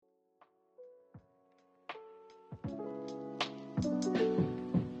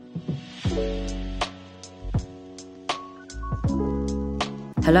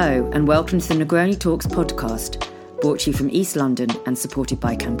Hello and welcome to the Negroni Talks podcast, brought to you from East London and supported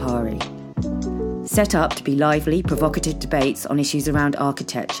by Campari. Set up to be lively, provocative debates on issues around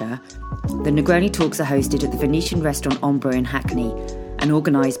architecture, the Negroni Talks are hosted at the Venetian restaurant Ombre in Hackney and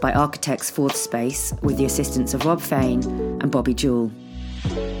organised by Architects Fourth Space with the assistance of Rob Fain and Bobby Jewell.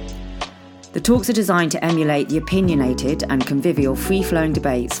 The talks are designed to emulate the opinionated and convivial free-flowing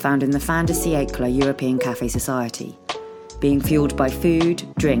debates found in the fin de siècle European Café Society, being fuelled by food,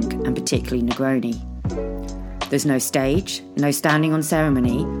 drink, and particularly Negroni. There's no stage, no standing on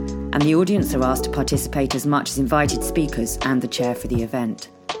ceremony, and the audience are asked to participate as much as invited speakers and the chair for the event.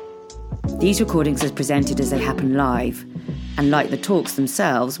 These recordings are presented as they happen live, and like the talks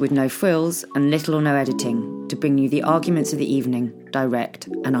themselves, with no frills and little or no editing, to bring you the arguments of the evening, direct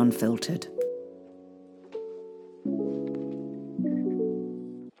and unfiltered.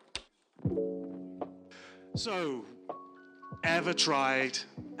 So, ever tried,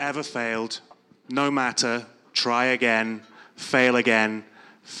 ever failed, no matter, try again,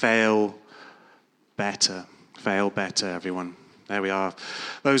 fail better. Fail better, everyone. There we are.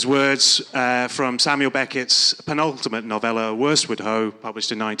 Those words from Samuel Beckett's penultimate novella, Worsted Hoe,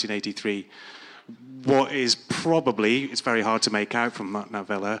 published in 1983. What is probably, it's very hard to make out from that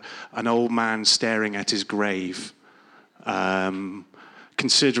novella, an old man staring at his grave,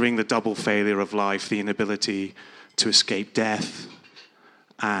 considering the double failure of life, the inability to escape death,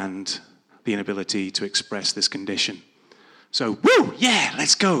 and the inability to express this condition. So, woo, yeah,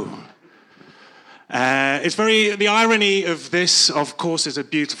 let's go. The irony of this, of course, is a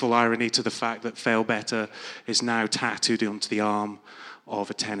beautiful irony to the fact that fail better is now tattooed onto the arm of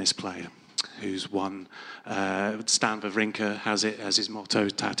a tennis player who's won. Stan Wawrinka has it as his motto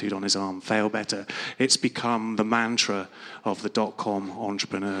tattooed on his arm, fail better. It's become the mantra of the dot-com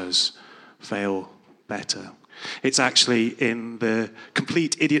entrepreneurs, fail better. It's actually in the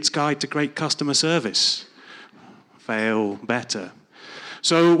Complete Idiot's Guide to Great Customer Service. Fail better.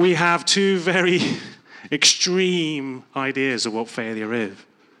 So we have two very extreme ideas of what failure is.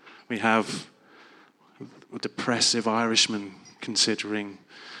 We have a depressive Irishman considering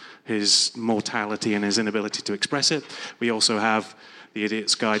his mortality and his inability to express it. We also have the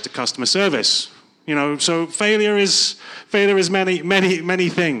Idiot's Guide to Customer Service. You know, so failure is many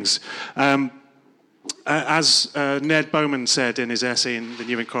things. As Ned Bowman said in his essay in The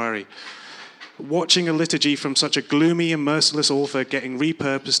New Inquiry, watching a liturgy from such a gloomy and merciless author getting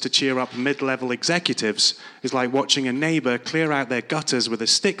repurposed to cheer up mid-level executives is like watching a neighbour clear out their gutters with a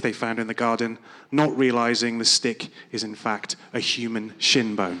stick they found in the garden, not realising the stick is in fact a human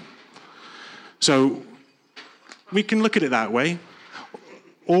shin bone. So we can look at it that way,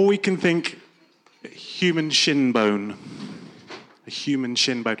 or we can think human shin bone. A human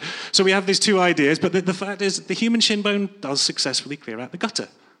shin bone. So we have these two ideas, but the fact is the human shin bone does successfully clear out the gutter.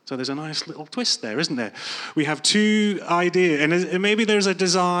 So there's a nice little twist there, isn't there? We have two ideas, and maybe there's a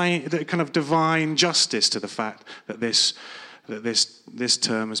kind of divine justice to the fact that this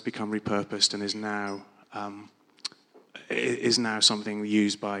term has become repurposed and is now something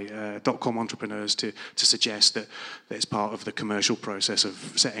used by dot-com entrepreneurs to suggest that it's part of the commercial process of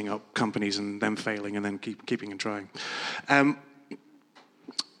setting up companies and them failing and then keeping and trying.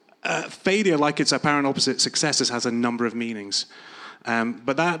 Failure, like its apparent opposite, successes, has a number of meanings.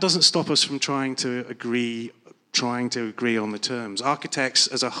 But that doesn't stop us from trying to agree on the terms. Architects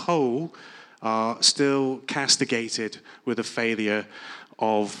as a whole are still castigated with a failure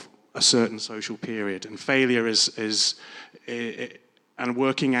of a certain social period. And failure and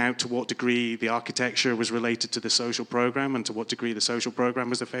working out to what degree the architecture was related to the social program and to what degree the social program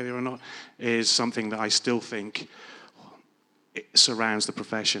was a failure or not is something that I still think it surrounds the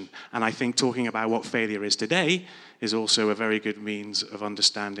profession. And I think talking about what failure is today is also a very good means of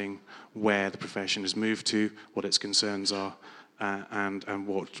understanding where the profession has moved to, what its concerns are, and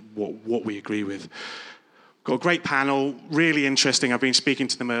what we agree with. Got a great panel, really interesting. I've been speaking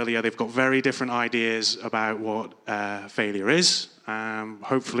to them earlier. They've got very different ideas about what failure is.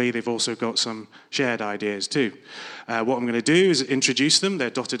 Hopefully they've also got some shared ideas too. What I'm going to do is introduce them. They're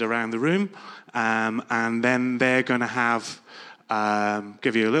dotted around the room. And then they're going to have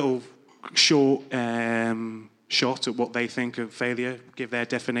give you a little short shot at what they think of failure, give their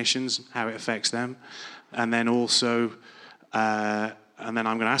definitions, how it affects them, and then also, and then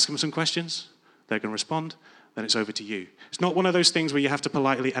I'm going to ask them some questions. They're going to respond. Then it's over to you. It's not one of those things where you have to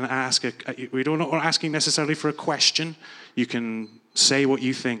politely and ask. We're not asking necessarily for a question. You can say what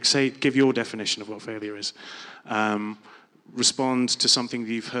you think. Give your definition of what failure is. Respond to something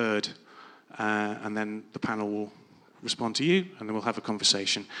that you've heard, and then the panel will respond to you, and then we'll have a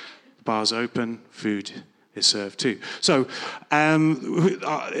conversation. bar's open, food is served too. So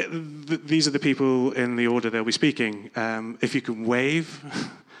these are the people in the order they'll be speaking. If you can wave.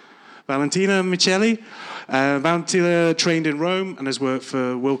 Valentina Micheli. Valentina trained in Rome and has worked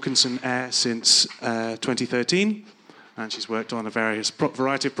for Wilkinson Air since 2013. And she's worked on a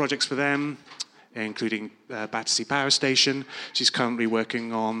variety of projects for them, including Battersea Power Station. She's currently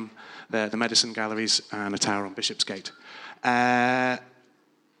working on the Medicine Galleries and a tower on Bishopsgate.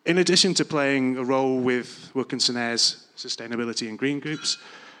 In addition to playing a role with Wilkinson Air's sustainability and green groups,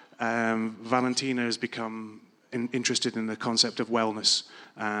 Valentina has become interested in the concept of wellness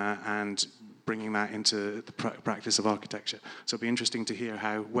and bringing that into the practice of architecture. So it'll be interesting to hear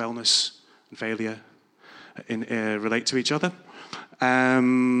how wellness and failure relate to each other.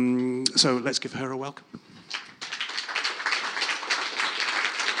 So let's give her a welcome.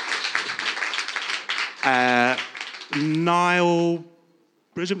 Niall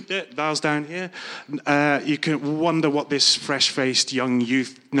Bridgham, Niall's down here. You can wonder what this fresh-faced young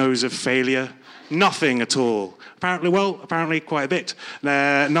youth knows of failure. Nothing at all. Apparently quite a bit.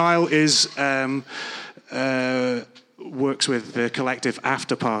 Niall works with the collective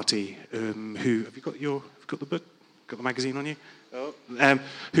After Party, who have you got the book, got the magazine on you? Oh.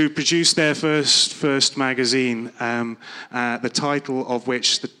 Who produced their first magazine, the title of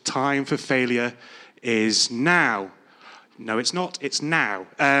which, The Time for Failure is Now. No, it's not. It's now.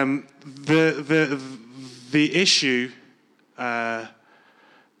 The issue.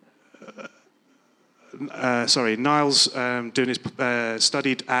 Niall's doing his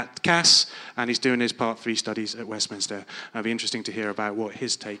studied at Cass, and he's doing his Part 3 studies at Westminster. It'll be interesting to hear about what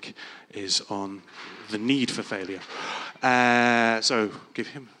his take is on the need for failure. So give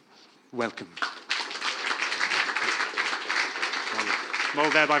him welcome.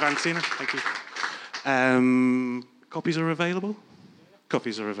 Mold there by Valentina. Thank you. Copies are available?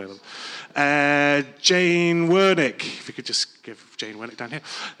 Copies are available. Jane Wernick, if you could just give Jane Wernick down here.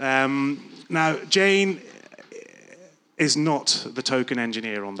 Now, Jane is not the token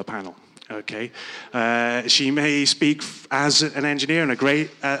engineer on the panel. Okay, she may speak as an engineer and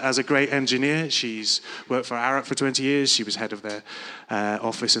as a great engineer. She's worked for Arup for 20 years. She was head of their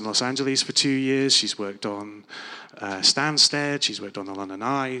office in Los Angeles for 2 years. She's worked on Stansted. She's worked on the London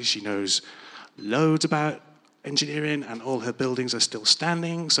Eye. She knows loads about engineering, and all her buildings are still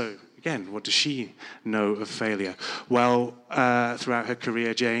standing. So again, what does she know of failure? Well, throughout her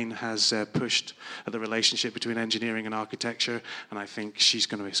career, Jane has pushed at the relationship between engineering and architecture, and I think she's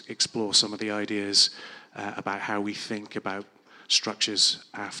going to explore some of the ideas about how we think about structures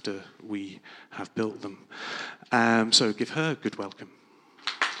after we have built them. So give her a good welcome.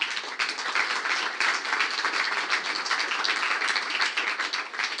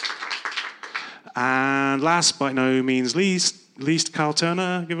 And last but no means least, Carl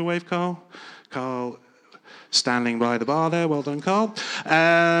Turner. Give a wave, Carl. Carl, standing by the bar there. Well done, Carl.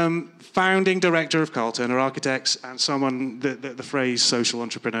 Founding director of Carl Turner Architects, and someone the phrase social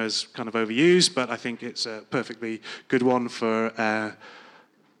entrepreneurs kind of overused, but I think it's a perfectly good one for.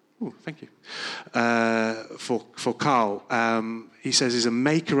 Thank you. For Carl, he says he's a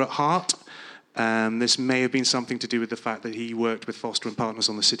maker at heart. This may have been something to do with the fact that he worked with Foster and Partners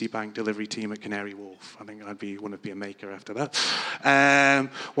on the Citibank delivery want at Canary Wharf. I think I'd want to be a maker after that.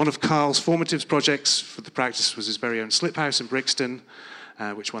 One of Carl's formative projects for the practice was his very own slip house in Brixton,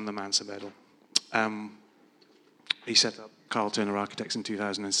 which won the Mansa Medal. He set up Carl Turner Architects in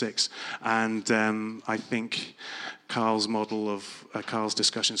 2006, and I think Carl's model of Carl's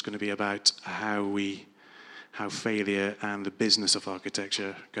discussion is going to be about how failure and the business of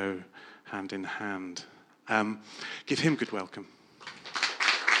architecture go hand in hand. Give him good welcome.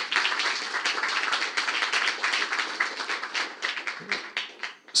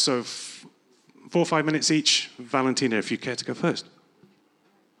 So 4 or 5 minutes each. Valentina, if you care to go first.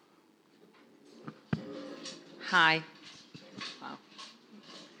 Hi. Wow.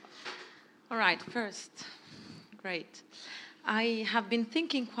 All right, first. Great. I have been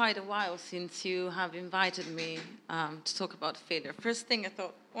thinking quite a while since you have invited me to talk about failure. First thing I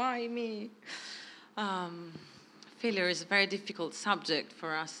thought, why me? Failure is a very difficult subject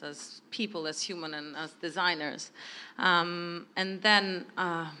for us as people, as human, and as designers. And then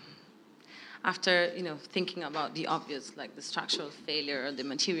after thinking about the obvious, like the structural failure, the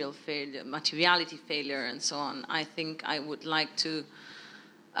material failure, materiality failure, and so on, I think I would like to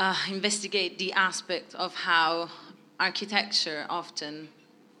investigate the aspect of how architecture often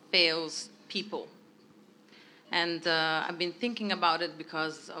fails people. And I've been thinking about it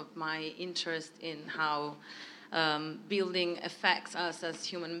because of my interest in how building affects us as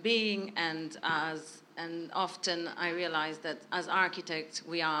human beings, and often I realize that as architects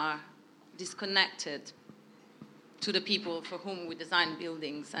we are disconnected to the people for whom we design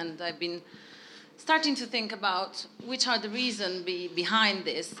buildings. And I've been starting to think about which are the reasons behind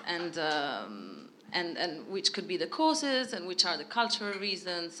this, and which could be the causes, and which are the cultural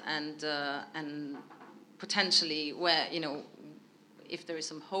reasons, and potentially where, if there is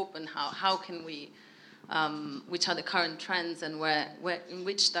some hope, and how can we, which are the current trends, and where in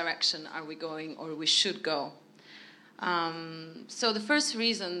which direction are we going, or we should go. So the first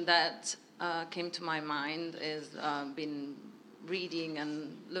reason that came to my mind is been reading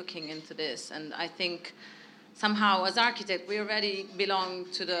and looking into this, and I think somehow as architects we already belong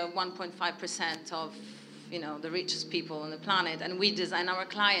to the 1.5% of the richest people on the planet, and we design, our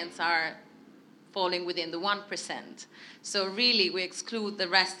clients are falling within the 1%. So really we exclude the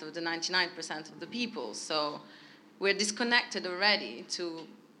rest of the 99% of the people. So we're disconnected already to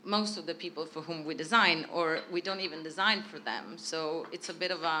most of the people for whom we design, or we don't even design for them. So it's a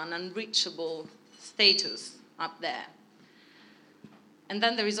bit of an unreachable status up there. And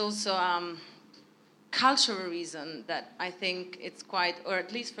then there is also cultural reason that I think it's quite, or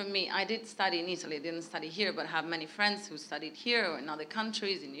at least for me, I did study in Italy, didn't study here, but have many friends who studied here or in other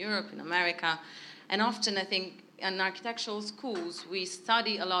countries, in Europe, in America. And often I think in architectural schools, we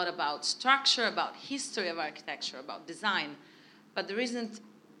study a lot about structure, about history of architecture, about design, but there isn't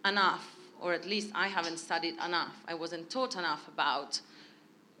enough, or at least I haven't studied enough. I wasn't taught enough about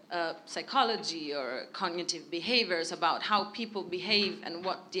psychology or cognitive behaviors, about how people behave and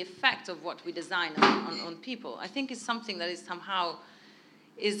what the effect of what we design on people. I think it's something that is somehow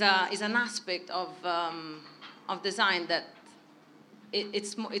is an aspect of design that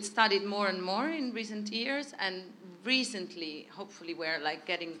it's studied more and more in recent years, and recently, hopefully, we're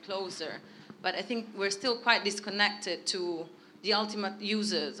getting closer. But I think we're still quite disconnected to the ultimate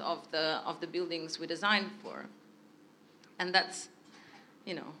users of the buildings we design for, and that's.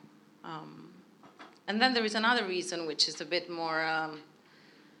 And then there is another reason, which is a bit more,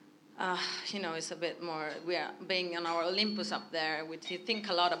 it's a bit more, we are being on our Olympus up there. We think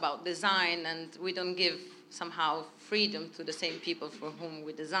a lot about design, and we don't give somehow freedom to the same people for whom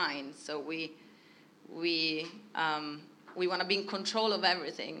we design. So we want to be in control of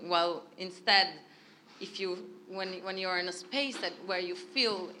everything. Well, instead, when you're in a space where you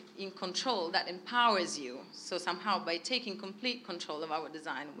feel in control, that empowers you. So somehow by taking complete control of our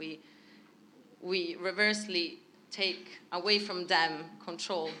design, we reversely take away from them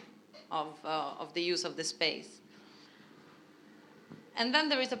control of the use of the space. And then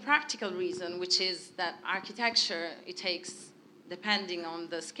there is a practical reason, which is that architecture, it takes, depending on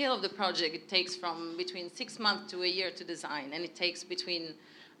the scale of the project, it takes from between 6 months to a year to design, and it takes between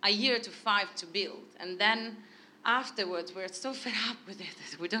a year to 5 to build. And then afterwards, we're so fed up with it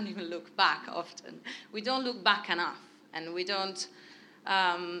that we don't even look back often. We don't look back enough, and we don't.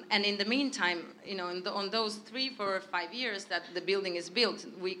 And in the meantime, on those 3, 4, or 5 years that the building is built,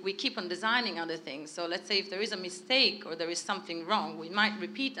 we keep on designing other things. So let's say if there is a mistake or there is something wrong, we might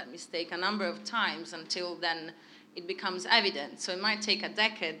repeat that mistake a number of times until then it becomes evident. So it might take a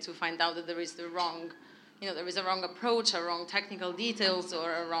decade to find out that there is there is a wrong approach, a wrong technical details,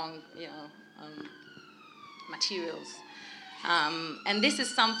 or a wrong, materials. And this is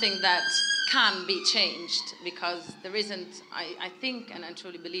something that can be changed, because there isn't, I think, and I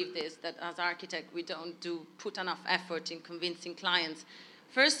truly believe this, that as architects we don't put enough effort in convincing clients,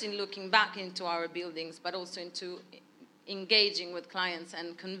 first in looking back into our buildings, but also into engaging with clients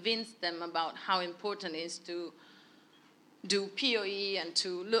and convince them about how important it is to do POE and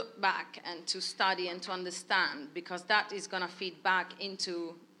to look back and to study and to understand, because that is going to feed back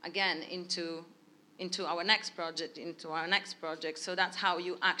into our next project, So that's how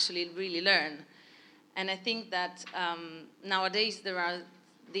you actually really learn. And I think that nowadays there are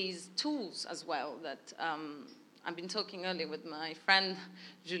these tools as well that I've been talking earlier with my friend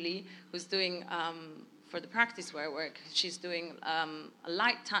Julie, who's doing, for the practice where I work, she's doing a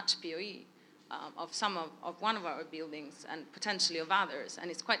light touch POE of one of our buildings and potentially of others.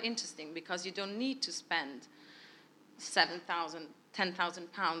 And it's quite interesting because you don't need to spend 7,000,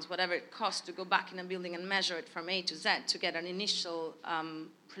 10,000 pounds, whatever it costs, to go back in a building and measure it from A to Z to get an initial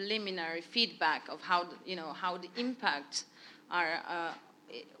preliminary feedback of how the impact are,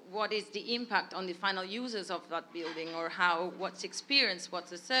 what is the impact on the final users of that building, or what's the experience, what's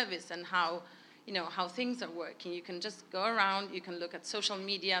the service, and how things are working. You can just go around, you can look at social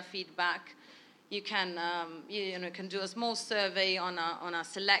media feedback, you can can do a small survey on a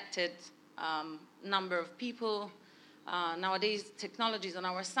selected number of people. Nowadays, technology is on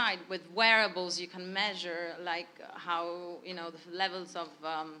our side. With wearables, you can measure how the levels of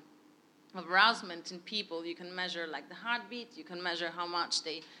arousement in people. You can measure like the heartbeat, you can measure how much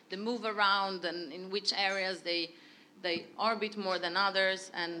they move around and in which areas they orbit more than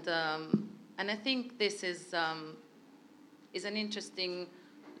others, and I think this is an interesting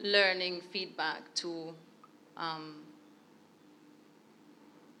learning feedback to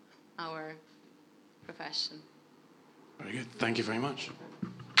our profession. Very good. Thank you very much.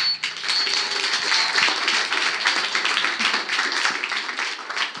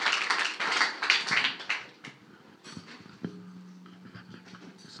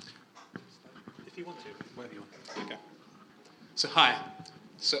 If you want to, wherever you want. Okay. So hi.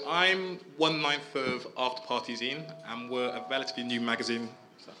 So I'm 1/9 of After Party Zine, and we're a relatively new magazine.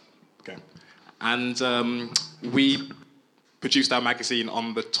 Okay. And we produced our magazine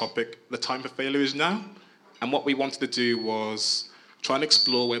on the topic, the time for failure is now. And what we wanted to do was try and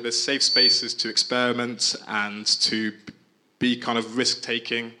explore where there's safe spaces to experiment and to be kind of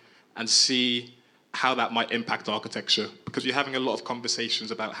risk-taking and see how that might impact architecture. Because we're having a lot of conversations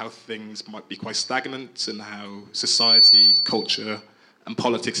about how things might be quite stagnant and how society, culture, and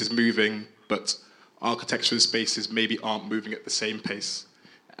politics is moving, but architectural spaces maybe aren't moving at the same pace.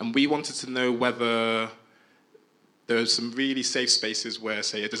 And we wanted to know whether there are some really safe spaces where,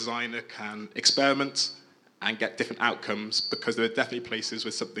 say, a designer can experiment and get different outcomes, because there are definitely places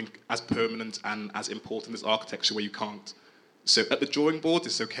with something as permanent and as important as architecture where you can't. So at the drawing board,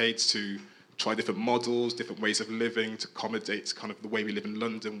 it's okay to try different models, different ways of living to accommodate kind of the way we live in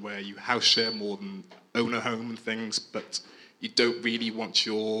London, where you house share more than own a home and things, but you don't really want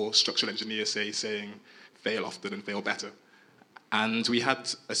your structural engineer, say, saying fail often and fail better. And we had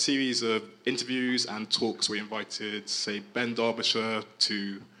a series of interviews and talks. We invited, say, Ben Derbyshire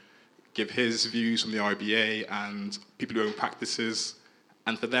to give his views from the RBA and people who own practices,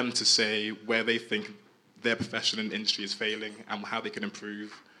 and for them to say where they think their profession and industry is failing and how they can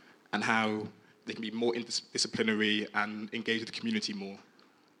improve and how they can be more interdisciplinary and engage with the community more.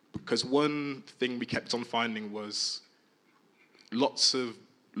 Because one thing we kept on finding was lots of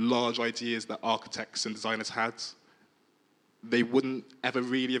large ideas that architects and designers had, they wouldn't ever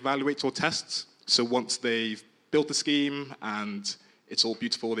really evaluate or test. So once they've built the scheme and it's all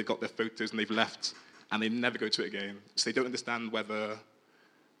beautiful, they've got their photos and they've left, and they never go to it again. So they don't understand whether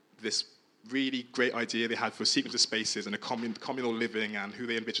this really great idea they had for a sequence of spaces and a communal living and who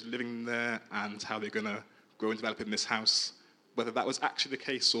they envisioned living there and how they're going to grow and develop in this house, whether that was actually the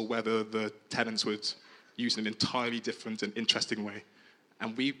case or whether the tenants would use it in an entirely different and interesting way.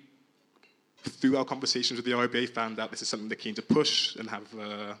 And we, through our conversations with the RBA, found out this is something they're keen to push and have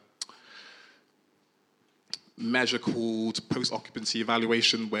a measure called post-occupancy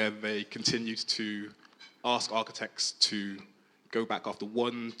evaluation, where they continued to ask architects to go back after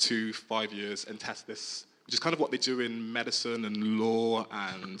 1 to 5 years and test this, which is kind of what they do in medicine and law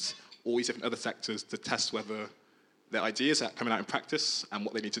and all these different other sectors, to test whether their ideas are coming out in practice and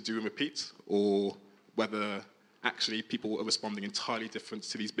what they need to do and repeat, or whether actually people are responding entirely different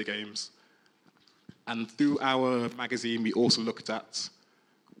to these big aims. And through our magazine, we also looked at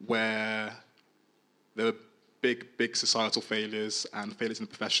where there are big societal failures and failures in the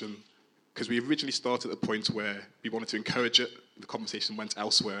profession, because we originally started at the point where we wanted to encourage it, the conversation went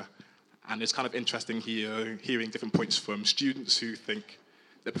elsewhere. And it's kind of interesting hearing different points from students who think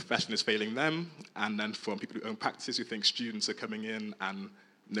the profession is failing them, and then from people who own practices who think students are coming in and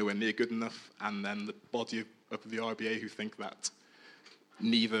nowhere near good enough, and then the body of the RBA who think that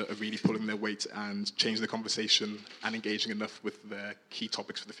neither are really pulling their weight and changing the conversation and engaging enough with their key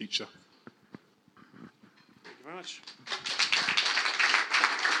topics for the future. Thank you very much.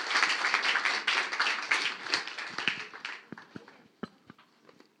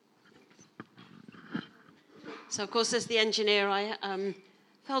 So, of course, as the engineer, I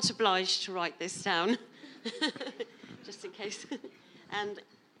felt obliged to write this down, just in case. And,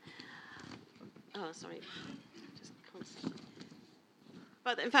 sorry, just can't see.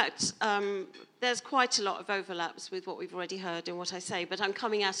 But in fact, there's quite a lot of overlaps with what we've already heard in what I say, but I'm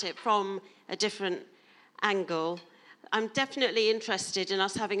coming at it from a different angle. I'm definitely interested in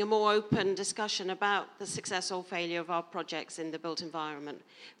us having a more open discussion about the success or failure of our projects in the built environment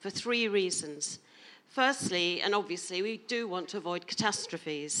for 3 reasons. Firstly, and obviously, we do want to avoid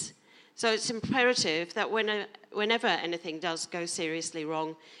catastrophes. So it's imperative that whenever anything does go seriously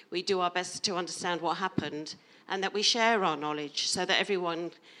wrong, we do our best to understand what happened and that we share our knowledge so that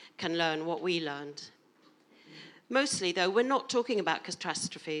everyone can learn what we learned. Mostly, though, we're not talking about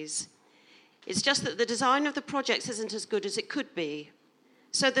catastrophes. It's just that the design of the projects isn't as good as it could be.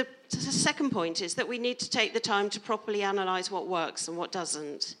 So the second point is that we need to take the time to properly analyse what works and what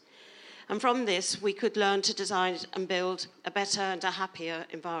doesn't. And from this, we could learn to design and build a better and a happier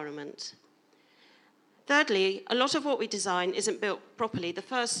environment. Thirdly, a lot of what we design isn't built properly the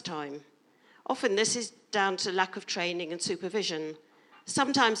first time. Often this is down to lack of training and supervision.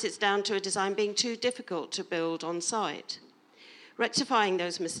 Sometimes it's down to a design being too difficult to build on site. Rectifying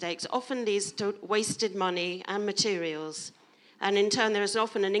those mistakes often leads to wasted money and materials, and in turn there is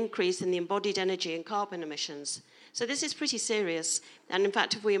often an increase in the embodied energy and carbon emissions. So this is pretty serious, and in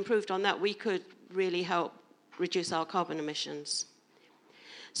fact if we improved on that we could really help reduce our carbon emissions.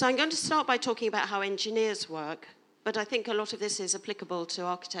 So I'm going to start by talking about how engineers work, but I think a lot of this is applicable to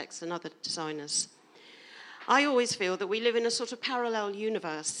architects and other designers. I always feel that we live in a sort of parallel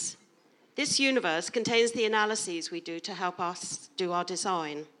universe. This universe contains the analyses we do to help us do our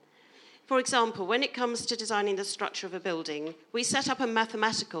design. For example, when it comes to designing the structure of a building, we set up a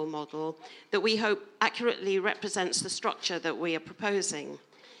mathematical model that we hope accurately represents the structure that we are proposing.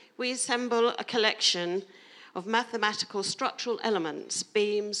 We assemble a collection of mathematical structural elements,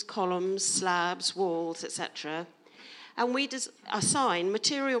 beams, columns, slabs, walls, etc., and we assign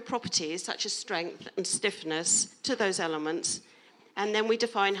material properties such as strength and stiffness to those elements, and then we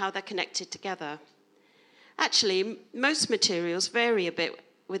define how they're connected together. Actually, most materials vary a bit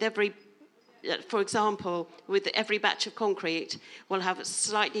with every, for example, with every batch of concrete will have a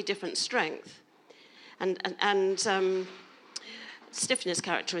slightly different strength and stiffness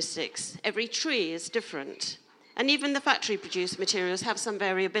characteristics. Every tree is different, and even the factory-produced materials have some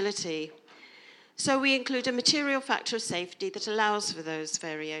variability. So we include a material factor of safety that allows for those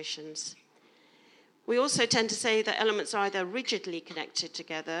variations. We also tend to say that elements are either rigidly connected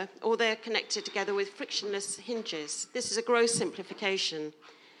together or they're connected together with frictionless hinges. This is a gross simplification.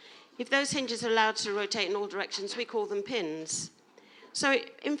 If those hinges are allowed to rotate in all directions, we call them pins. So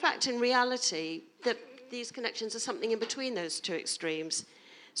in fact, in reality, these connections are something in between those two extremes.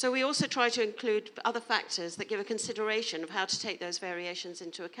 So we also try to include other factors that give a consideration of how to take those variations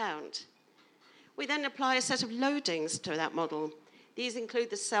into account. We then apply a set of loadings to that model. These include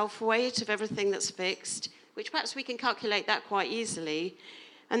the self-weight of everything that's fixed, which perhaps we can calculate that quite easily.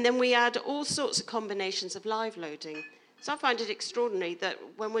 And then we add all sorts of combinations of live loading. So I find it extraordinary that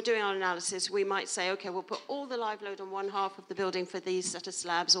when we're doing our analysis, we might say, okay, we'll put all the live load on one half of the building for these set of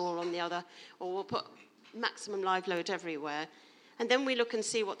slabs, or on the other, or we'll put maximum live load everywhere. And then we look and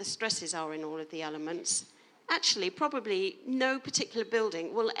see what the stresses are in all of the elements. Actually, probably no particular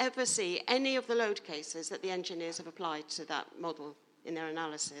building will ever see any of the load cases that the engineers have applied to that model in their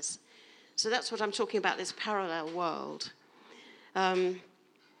analysis. So that's what I'm talking about, this parallel world. And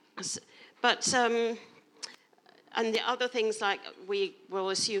the other things, like we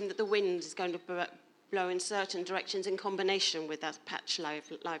will assume that the wind is going to blow in certain directions in combination with that patch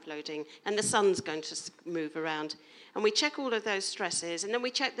live loading, and the sun's going to move around. And we check all of those stresses, and then we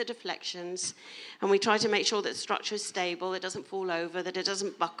check the deflections, and we try to make sure that the structure is stable, it doesn't fall over, that it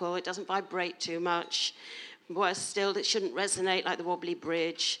doesn't buckle, it doesn't vibrate too much. Worse still, it shouldn't resonate like the wobbly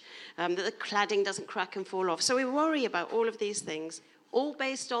bridge, that the cladding doesn't crack and fall off. So we worry about all of these things, all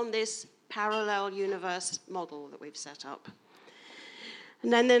based on this parallel universe model that we've set up.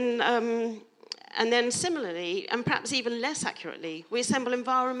 And then similarly, and perhaps even less accurately, we assemble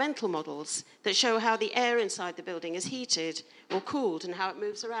environmental models that show how the air inside the building is heated or cooled and how it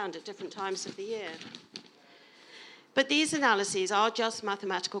moves around at different times of the year. But these analyses are just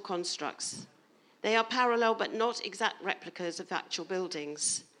mathematical constructs. They are parallel but not exact replicas of actual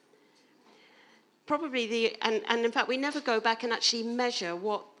buildings. And in fact, we never go back and actually measure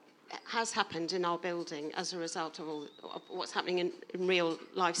what has happened in our building as a result of what's happening in real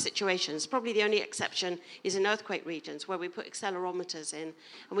life situations. Probably the only exception is in earthquake regions where we put accelerometers in,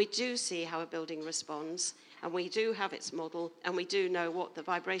 and we do see how a building responds, and we do have its model, and we do know what the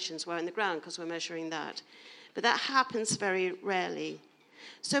vibrations were in the ground because we're measuring that. But that happens very rarely.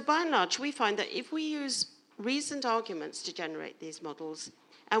 So by and large, we find that if we use reasoned arguments to generate these models,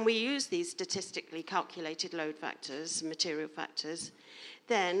 and we use these statistically calculated load factors, material factors,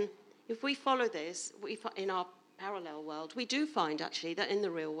 then if we follow this in our parallel world, we do find actually that in the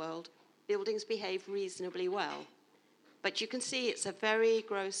real world, buildings behave reasonably well. But you can see it's a very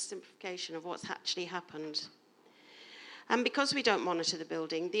gross simplification of what's actually happened. And because we don't monitor the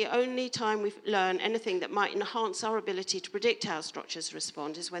building, the only time we learn anything that might enhance our ability to predict how structures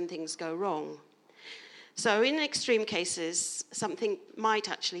respond is when things go wrong. So in extreme cases, something might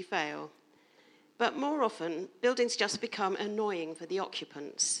actually fail. But more often, buildings just become annoying for the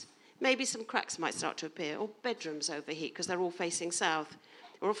occupants. Maybe some cracks might start to appear, or bedrooms overheat because they're all facing south,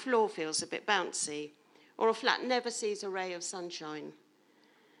 or a floor feels a bit bouncy, or a flat never sees a ray of sunshine.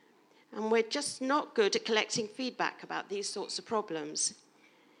 And we're just not good at collecting feedback about these sorts of problems.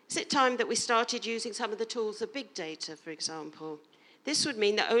 Is it time that we started using some of the tools of big data, for example? This would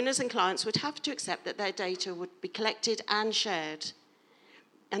mean that owners and clients would have to accept that their data would be collected and shared.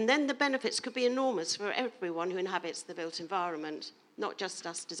 And then the benefits could be enormous for everyone who inhabits the built environment, not just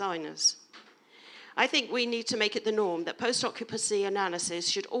us designers. I think we need to make it the norm that post-occupancy analysis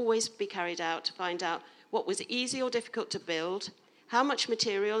should always be carried out to find out what was easy or difficult to build, how much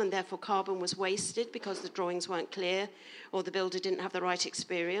material and therefore carbon was wasted because the drawings weren't clear or the builder didn't have the right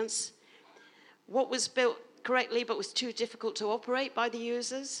experience, what was built correctly but was too difficult to operate by the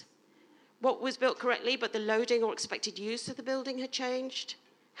users, what was built correctly but the loading or expected use of the building had changed,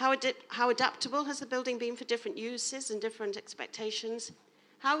 how adaptable has the building been for different uses and different expectations,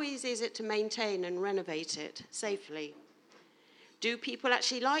 how easy is it to maintain and renovate it safely? Do people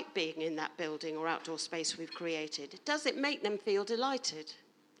actually like being in that building or outdoor space we've created? Does it make them feel delighted?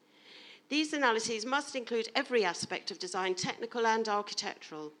 These analyses must include every aspect of design, technical and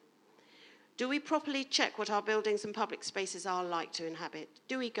architectural. Do we properly check what our buildings and public spaces are like to inhabit?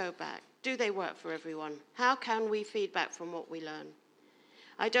 Do we go back? Do they work for everyone? How can we feedback from what we learn?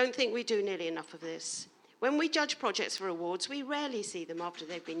 I don't think we do nearly enough of this. When we judge projects for awards, we rarely see them after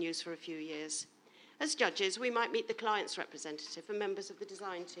they've been used for a few years. As judges, we might meet the client's representative and members of the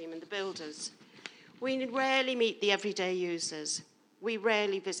design team and the builders. We rarely meet the everyday users. We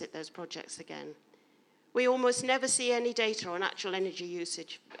rarely visit those projects again. We almost never see any data on actual energy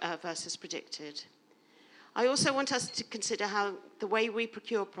usage versus predicted. I also want us to consider how the way we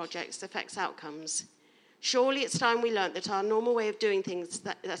procure projects affects outcomes. Surely it's time we learnt that our normal way of doing things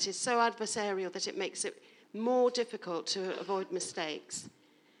that is so adversarial that it makes it more difficult to avoid mistakes.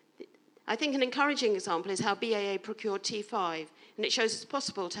 I think an encouraging example is how BAA procured T5, and it shows it's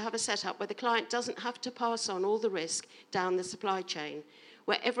possible to have a setup where the client doesn't have to pass on all the risk down the supply chain,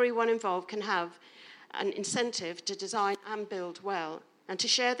 where everyone involved can have an incentive to design and build well, and to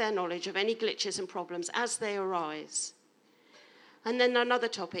share their knowledge of any glitches and problems as they arise. And then another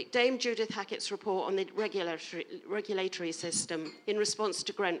topic, Dame Judith Hackett's report on the regulatory system in response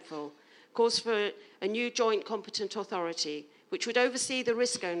to Grenfell calls for a new joint competent authority which would oversee the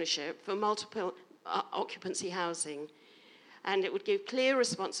risk ownership for multiple occupancy housing. And it would give clear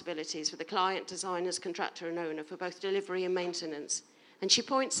responsibilities for the client, designers, contractor and owner for both delivery and maintenance. And she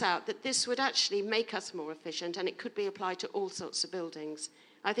points out that this would actually make us more efficient and it could be applied to all sorts of buildings.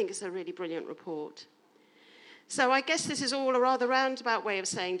 I think it's a really brilliant report. So I guess this is all a rather roundabout way of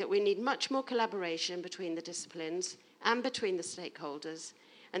saying that we need much more collaboration between the disciplines and between the stakeholders,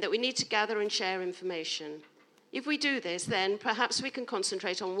 and that we need to gather and share information. If we do this, then perhaps we can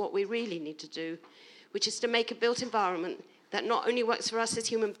concentrate on what we really need to do, which is to make a built environment that not only works for us as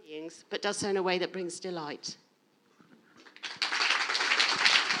human beings, but does so in a way that brings delight.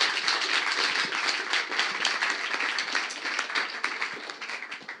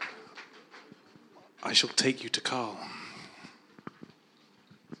 I shall take you to Carl.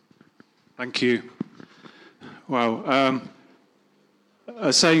 Thank you. Wow.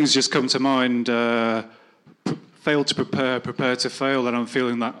 A saying's just come to mind, fail to prepare, prepare to fail, and I'm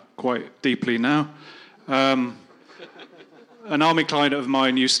feeling that quite deeply now. An army client of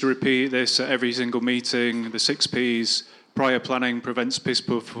mine used to repeat this at every single meeting, the 6 Ps, prior planning prevents piss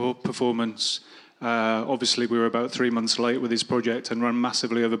performance. Obviously, we were about 3 months late with his project and ran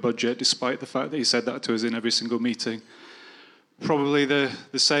massively over budget, despite the fact that he said that to us in every single meeting. Probably the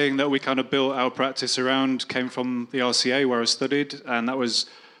saying that we kind of built our practice around came from the RCA where I studied, and that was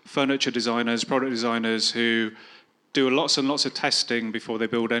furniture designers, product designers who do lots and lots of testing before they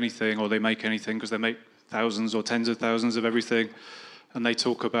build anything or they make anything, because they make thousands or tens of thousands of everything. And they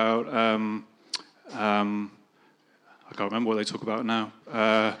talk about, I can't remember what they talk about now.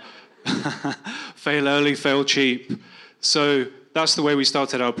 Fail early, fail cheap. So that's the way we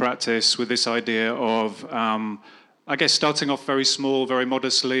started our practice, with this idea of, I guess, starting off very small, very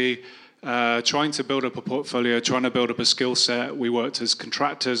modestly, trying to build up a portfolio, trying to build up a skill set. We worked as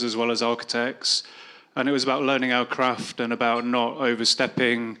contractors as well as architects, and it was about learning our craft and about not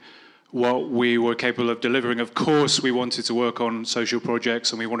overstepping what we were capable of delivering. Of course, we wanted to work on social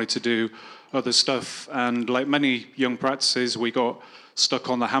projects and we wanted to do other stuff, and like many young practices, we got stuck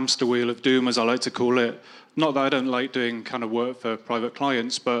on the hamster wheel of doom, as I like to call it. Not that I don't like doing kind of work for private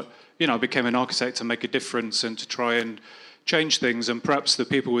clients, but I became an architect to make a difference and to try and change things. And perhaps the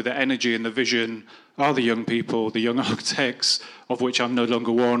people with the energy and the vision are the young people, the young architects, of which I'm no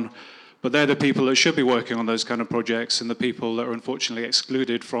longer one. But they're the people that should be working on those kind of projects and the people that are unfortunately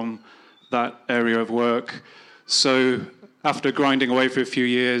excluded from that area of work. So after grinding away for a few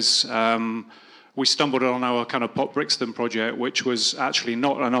years, we stumbled on our kind of Pop Brixton project, which was actually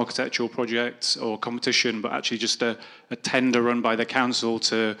not an architectural project or competition, but actually just a tender run by the council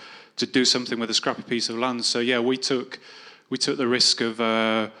to do something with a scrappy piece of land. So yeah, we took the risk of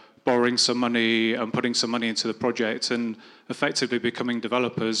borrowing some money and putting some money into the project and effectively becoming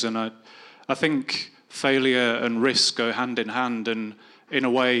developers. And I think failure and risk go hand in hand, and in a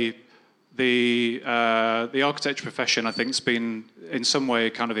way, the architecture profession, I think, has been in some way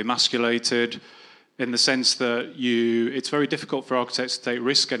kind of emasculated, in the sense that it's very difficult for architects to take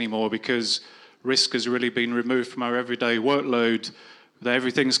risk anymore, because risk has really been removed from our everyday workload. That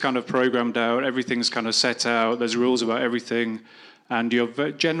everything's kind of programmed out, everything's kind of set out, there's rules about everything, and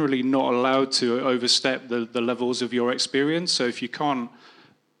you're generally not allowed to overstep the levels of your experience. So if you can't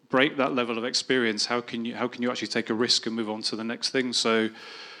break that level of experience, how can you actually take a risk and move on to the next thing? So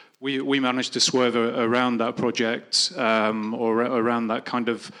we managed to swerve around that project, or around that kind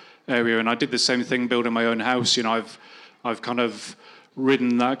of area. And I did the same thing building my own house. You know, I've kind of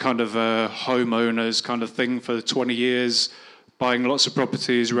ridden that kind of homeowners kind of thing for 20 years, buying lots of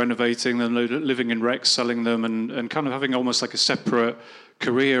properties, renovating them, living in wrecks, selling them, and kind of having almost like a separate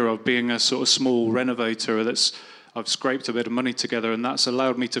career of being a sort of small renovator. I've scraped a bit of money together, and that's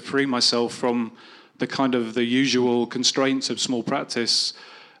allowed me to free myself from the kind of the usual constraints of small practice.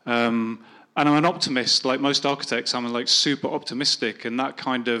 And I'm an optimist, like most architects. I'm like super optimistic, and that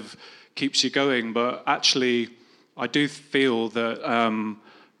kind of keeps you going. But actually, I do feel that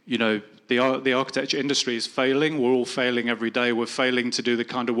the architecture industry is failing. We're all failing every day. We're failing to do the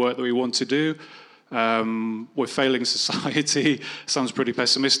kind of work that we want to do. We're failing society. Sounds pretty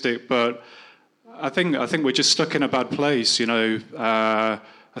pessimistic, but I think we're just stuck in a bad place. I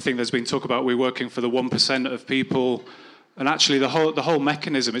think there's been talk about we're working for the 1% of people. And actually, the whole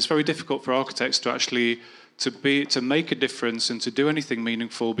mechanism, it's very difficult for architects to actually to make a difference and to do anything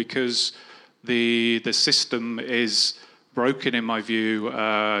meaningful, because the system is broken, in my view.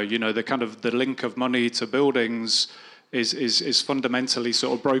 The kind of the link of money to buildings is fundamentally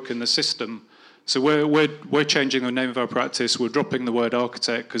sort of broken, the system. So we're changing the name of our practice. We're dropping the word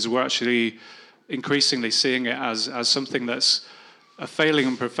architect, because we're actually increasingly seeing it as something that's a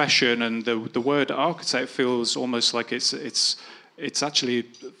failing profession, and the word architect feels almost like it's actually,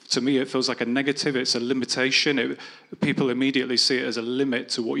 to me, it feels like a negative. It's a limitation. People immediately see it as a limit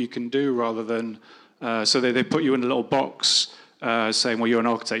to what you can do, rather than so they put you in a little box saying, well, you're an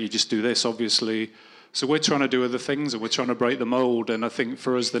architect, you just do this, obviously. So we're trying to do other things, and we're trying to break the mold. And I think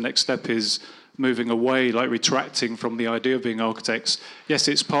for us, the next step is moving away, like retracting from the idea of being architects. Yes,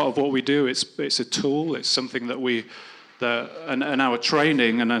 it's part of what we do. It's a tool. It's something that and our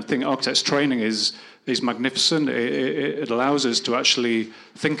training, and I think architects' training is magnificent. It allows us to actually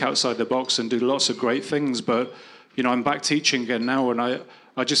think outside the box and do lots of great things. But I'm back teaching again now, and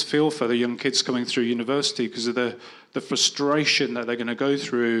I just feel for the young kids coming through university, because of the frustration that they're going to go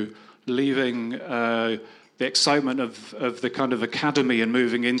through, leaving the excitement of the kind of academy and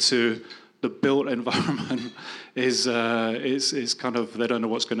moving into the built environment is kind of, they don't know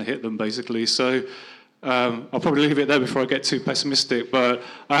what's going to hit them, basically. So I'll probably leave it there before I get too pessimistic, but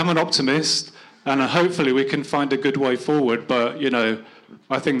I am an optimist, and hopefully we can find a good way forward. But,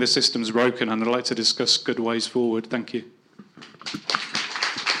 I think the system's broken, and I'd like to discuss good ways forward. Thank you.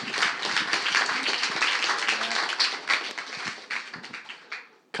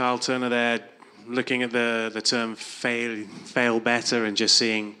 Carl Turner there, looking at the term fail better and just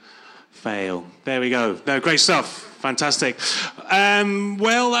seeing fail. There we go. No, great stuff. Fantastic.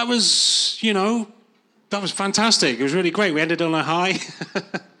 Well, that was, that was fantastic. It was really great. We ended on a high.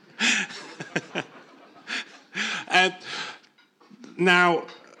 Now,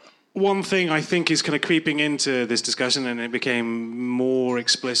 one thing I think is kind of creeping into this discussion, and it became more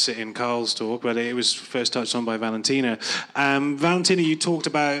explicit in Carl's talk, but it was first touched on by Valentina. Valentina, you talked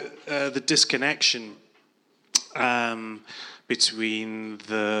about the disconnection between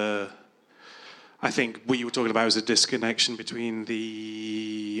I think what you were talking about was a disconnection between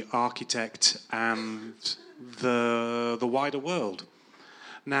the architect and the wider world.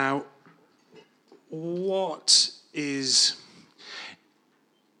 Now, what is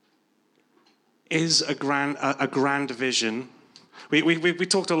a grand vision? We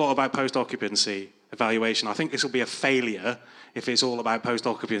talked a lot about post-occupancy evaluation. I think this will be a failure if it's all about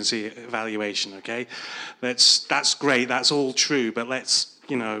post-occupancy evaluation. Okay, that's great. That's all true. But let's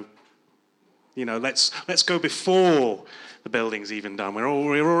go before the building's even done. We're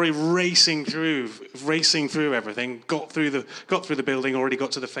already racing through everything. Got through the building. Already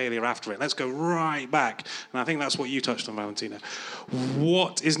got to the failure after it. Let's go right back. And I think that's what you touched on, Valentina.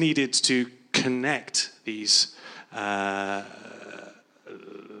 What is needed to connect these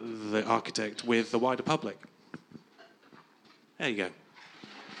the architect with the wider public. There you go.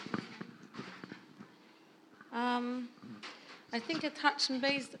 I think I touched on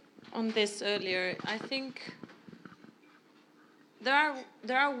based on this earlier. I think there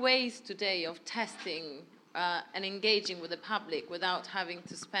are ways today of testing and engaging with the public without having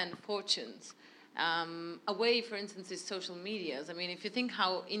to spend fortunes. A way, for instance, is social medias. I mean, if you think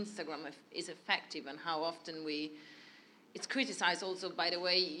how Instagram is effective and how often it's criticized also by the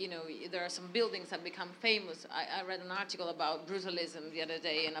way, there are some buildings that become famous. I read an article about brutalism the other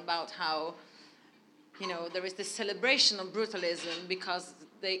day and about how, there is this celebration of brutalism because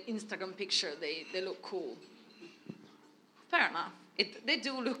the Instagram picture, they look cool. Fair enough. They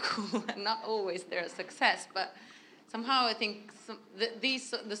do look cool and not always they're a success, but somehow I think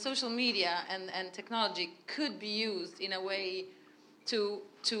the social media and technology could be used in a way to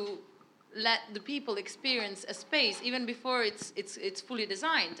let the people experience a space even before it's fully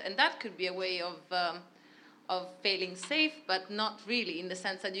designed, and that could be a way of failing safe, but not really, in the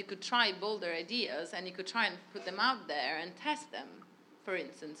sense that you could try bolder ideas and you could try and put them out there and test them, for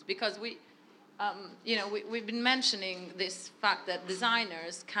instance, because we've been mentioning this fact that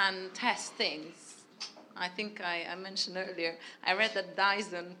designers can test things. I think I mentioned earlier, I read that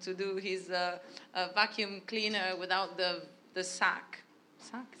Dyson, to do his vacuum cleaner without the sack,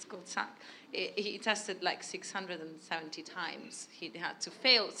 it's called sack, he tested like 670 times. He had to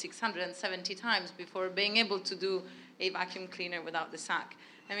fail 670 times before being able to do a vacuum cleaner without the sack.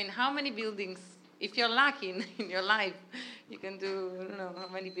 I mean, how many buildings, if you're lucky in your life, you can do, I don't know how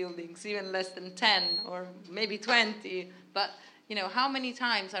many buildings, even less than 10 or maybe 20, but how many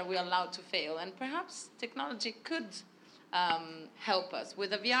times are we allowed to fail? And perhaps technology could help us.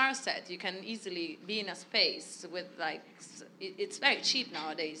 With a VR set, you can easily be in a space with it's very cheap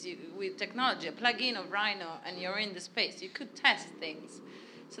nowadays. With technology, a plug-in of Rhino, and you're in the space. You could test things.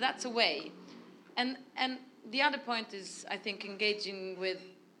 So that's a way. And the other point is, I think, engaging with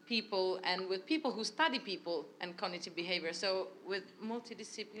people and with people who study people and cognitive behavior. So with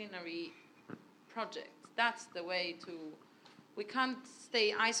multidisciplinary projects, that's the way to. We can't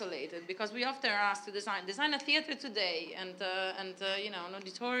stay isolated because we often are asked to design a theater today and an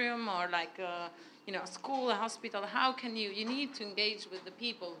auditorium or a school, a hospital. How can you need to engage with the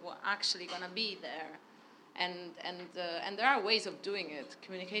people who are actually going to be there, and there are ways of doing it.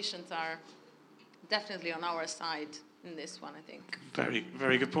 Communications are definitely on our side in this one, I think. Very,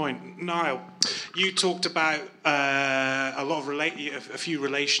 very good point. Niall, you talked about a few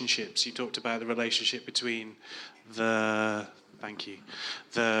relationships. You talked about the relationship between the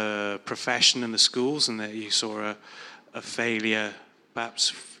profession and the schools, and that you saw a failure,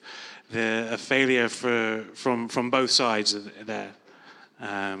 perhaps a failure from both sides there.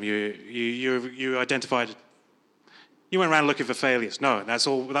 You identified. You went around looking for failures. No, that's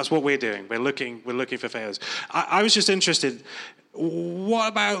what we're doing. We're looking for failures. I was just interested. What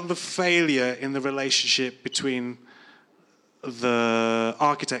about the failure in the relationship between the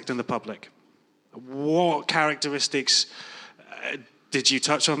architect and the public? What characteristics did you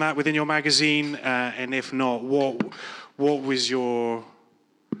touch on that within your magazine? And if not, what was your?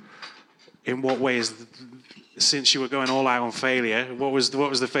 In what ways, since you were going all out on failure, what was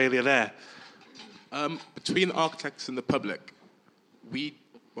the failure there? Between architects and the public, I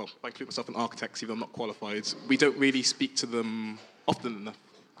include myself in architects, even though I'm not qualified, we don't really speak to them often enough.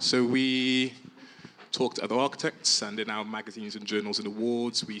 So we talk to other architects, and in our magazines and journals and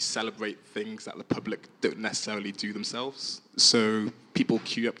awards, we celebrate things that the public don't necessarily do themselves. So people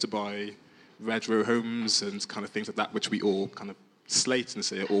queue up to buy red row homes and kind of things like that, which we all kind of slate and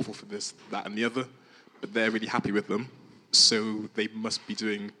say are awful for this, that, and the other, but they're really happy with them. So they must be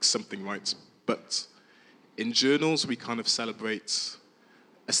doing something right. But in journals, we kind of celebrate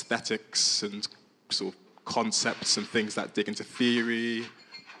aesthetics and sort of concepts and things that dig into theory,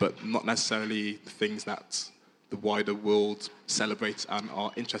 but not necessarily the things that the wider world celebrates and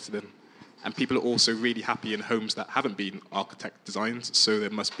are interested in. And people are also really happy in homes that haven't been architect designed, so there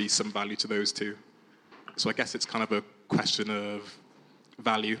must be some value to those too. So I guess it's kind of a question of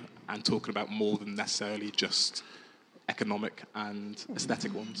value and talking about more than necessarily just economic and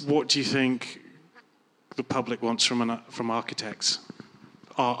aesthetic ones. What do you think the public wants from architects?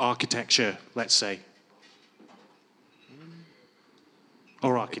 Architecture, let's say.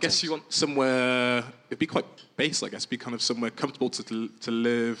 Or architects. I guess you want somewhere, it'd be quite base, I guess, be kind of somewhere comfortable to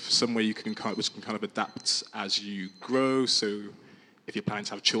live, somewhere which can kind of adapt as you grow. So if you're planning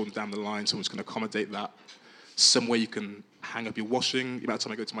to have children down the line, someone's going to accommodate that. Somewhere you can hang up your washing. The amount of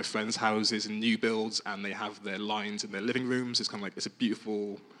time I go to my friends' houses in new builds and they have their lines in their living rooms, it's kind of like, it's a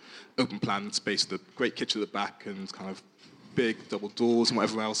beautiful open plan space with a great kitchen at the back and kind of big double doors and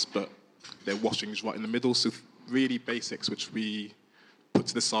whatever else, but their washing's right in the middle. So really basics which we put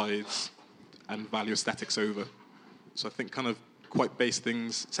to the sides and value aesthetics over. So I think kind of quite basic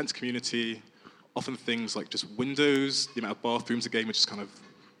things, sense of community, often things like just windows, the amount of bathrooms again, which is kind of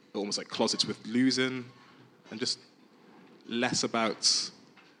almost like closets with loos in, and just less about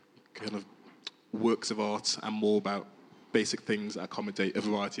kind of works of art and more about basic things that accommodate a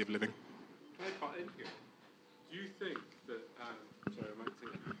variety of living. Can I butt in here? Do you think that... sorry, I might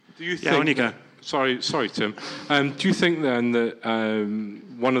take it. Do you think... Yeah, on you go. Sorry, Tim. Do you think then that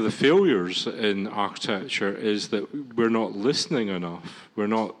one of the failures in architecture is that we're not listening enough? We're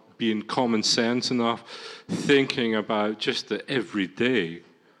not being common sense enough, thinking about just the everyday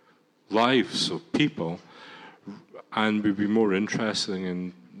lives of people, and we'd be more interested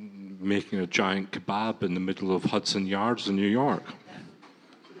in making a giant kebab in the middle of Hudson Yards in New York?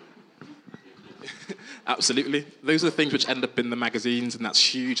 Absolutely. Those are the things which end up in the magazines, and that's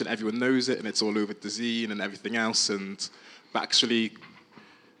huge, and everyone knows it, and it's all over the zine and everything else. But actually,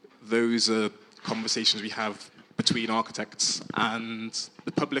 those are conversations we have between architects and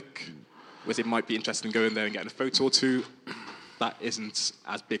the public, where they might be interested in going there and getting a photo or two. That isn't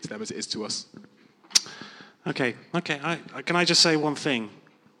as big to them as it is to us. Okay. Can I just say one thing?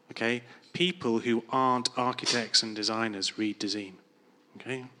 Okay, people who aren't architects and designers read the zine.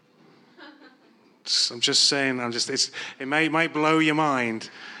 Okay. I'm just saying. It might blow your mind.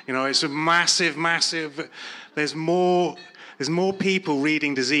 You know, it's a massive. There's more people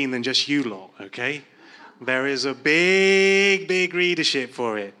reading the zine than just you lot. Okay, there is a big readership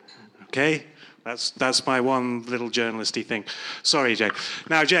for it. Okay, that's my one little journalisty thing. Sorry, Jane.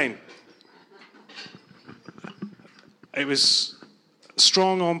 Now, Jane, it was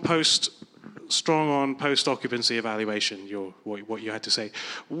strong on post occupancy evaluation. What you had to say.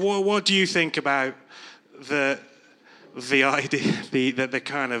 What do you think about the idea, the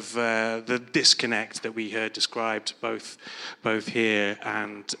kind of the disconnect that we heard described both here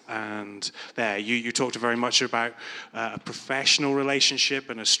and there? You talked very much about a professional relationship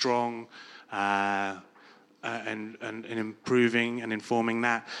and a strong and improving and informing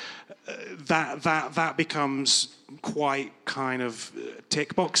that. That becomes quite kind of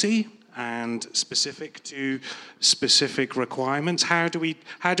tick boxy and specific to specific requirements. How do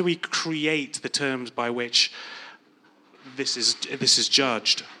we create the terms by which this is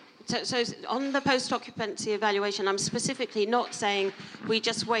judged? So on the post-occupancy evaluation, I'm specifically not saying we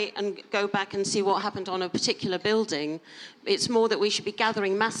just wait and go back and see what happened on a particular building. It's more that we should be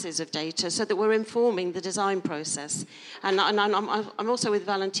gathering masses of data so that we're informing the design process. And I'm also with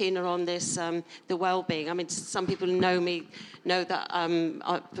Valentina on this, the well-being. I mean, some people who know me know that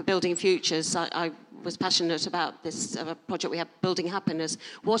for Building Futures, I was passionate about this project we have, Building Happiness.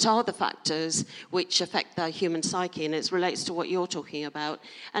 What are the factors which affect the human psyche? And it relates to what you're talking about.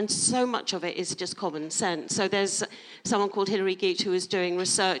 And so much of it is just common sense. So there's someone called Hilary Geet who is doing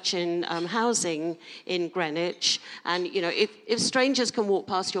research in housing in Greenwich. And, you know, if strangers can walk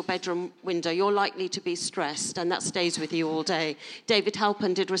past your bedroom window, you're likely to be stressed, and that stays with you all day. David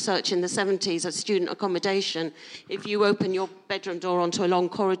Halpern did research in the 70s at student accommodation. If you open your bedroom door onto a long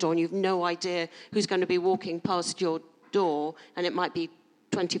corridor and you've no idea who's going to be walking past your door, and it might be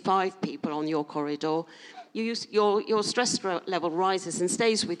 25 people on your corridor, your stress level rises and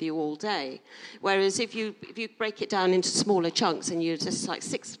stays with you all day. Whereas if you break it down into smaller chunks and you're just like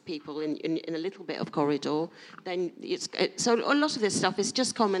 6 people in a little bit of corridor, then so a lot of this stuff is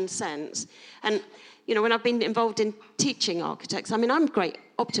just common sense. And you know, when I've been involved in teaching architects, I mean, I'm a great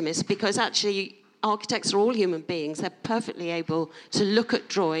optimist because actually architects are all human beings. They're perfectly able to look at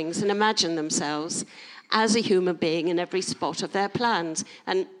drawings and imagine themselves as a human being in every spot of their plans.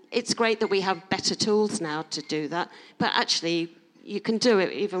 And it's great that we have better tools now to do that, but actually you can do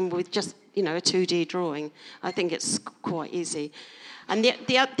it even with just, you know, a 2D drawing. I think it's quite easy. And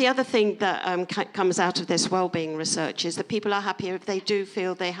the other thing that comes out of this wellbeing research is that people are happier if they do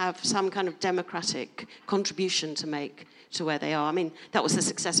feel they have some kind of democratic contribution to make to where they are. I mean, that was the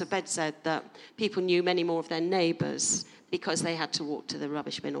success of BedZ, that people knew many more of their neighbours because they had to walk to the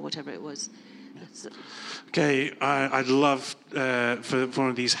rubbish bin or whatever it was. Okay, I'd love for one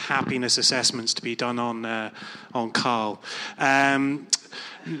of these happiness assessments to be done on Carl.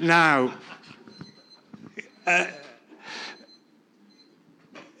 Now,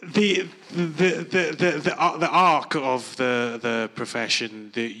 the arc of the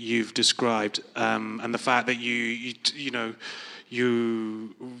profession that you've described, and the fact that you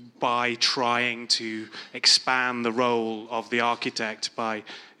by trying to expand the role of the architect by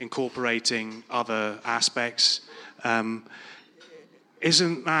incorporating other aspects,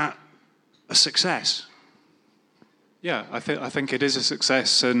 isn't that a success? Yeah, I think it is a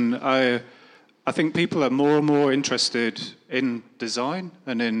success, and I think people are more and more interested in design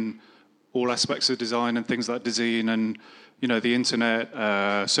and in all aspects of design and things like design and the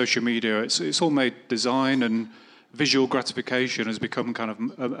internet, social media. It's all made design and visual gratification has become kind of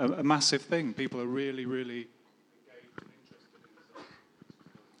a massive thing. People are really, really engaged and interested in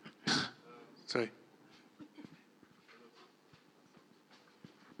design. Sorry.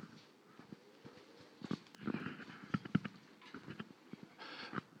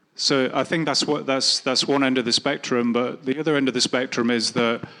 So I think that's one end of the spectrum, but the other end of the spectrum is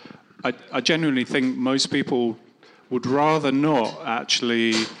that I genuinely think most people would rather not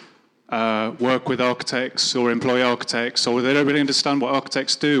actually work with architects or employ architects, or they don't really understand what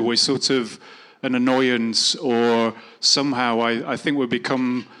architects do. We're sort of an annoyance, or somehow I think we've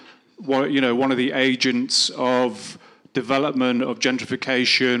become one of the agents of development, of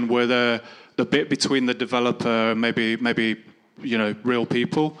gentrification, where the bit between the developer and maybe real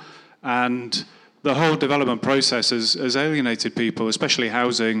people. And the whole development process has alienated people, especially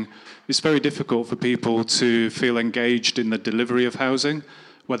housing. It's very difficult for people to feel engaged in the delivery of housing,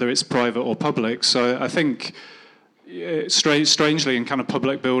 whether it's private or public. So I think, strangely, in kind of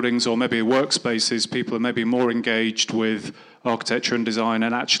public buildings or maybe workspaces, people are maybe more engaged with architecture and design,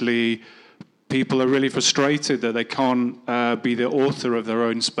 and actually people are really frustrated that they can't be the author of their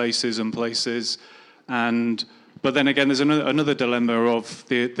own spaces and places. But then again, there's another dilemma of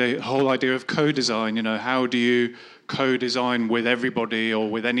the whole idea of co-design. How do you co-design with everybody or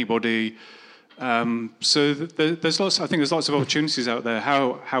with anybody? So there's lots of opportunities out there.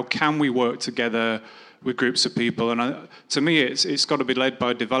 How can we work together with groups of people? And to me, it's got to be led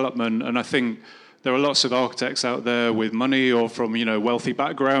by development. And I think there are lots of architects out there with money or from wealthy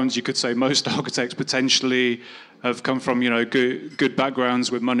backgrounds. You could say most architects potentially have come from good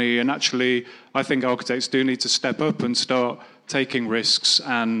backgrounds with money, and actually I think architects do need to step up and start taking risks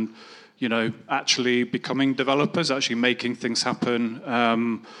and actually becoming developers, actually making things happen.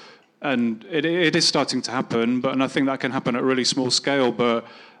 And it is starting to happen, and I think that can happen at a really small scale. But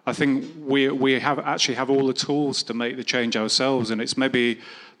I think we have all the tools to make the change ourselves, and it's maybe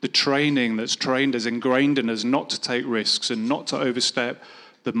the training that's trained us, ingrained in us, not to take risks and not to overstep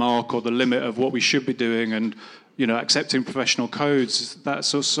the mark or the limit of what we should be doing, and accepting professional codes.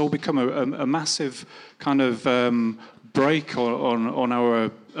 That's all become a massive kind of break on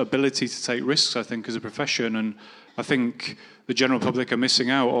our ability to take risks, I think, as a profession. And I think the general public are missing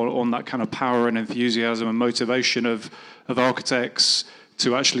out on that kind of power and enthusiasm and motivation of architects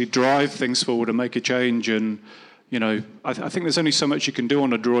to actually drive things forward and make a change. And I think there's only so much you can do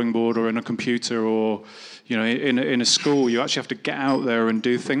on a drawing board or in a computer or in a school. You actually have to get out there and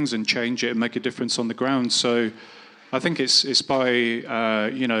do things and change it and make a difference on the ground. So I think it's by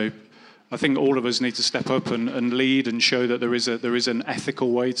I think all of us need to step up and lead and show that there is an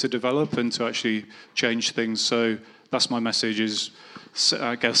ethical way to develop and to actually change things. So that's my message, is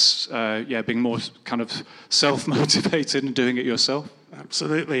I guess being more kind of self-motivated and doing it yourself.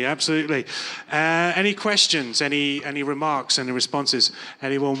 Absolutely. Any questions? Any remarks? Any responses?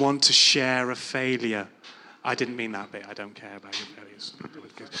 Anyone want to share a failure? I didn't mean that bit. I don't care about your failures.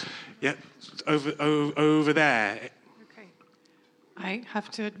 Yeah, over there. Okay. I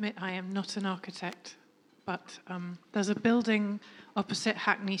have to admit I am not an architect, but there's a building opposite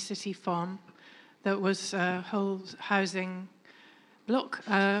Hackney City Farm that was a whole housing block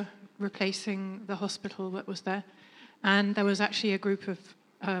replacing the hospital that was there. And there was actually a group of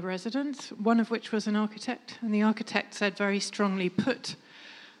residents, one of which was an architect. And the architect said very strongly, put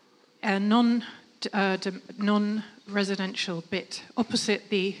a non-residential bit opposite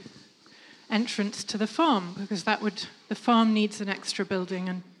the entrance to the farm, because the farm needs an extra building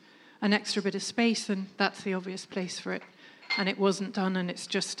and an extra bit of space, and that's the obvious place for it. And it wasn't done, and it's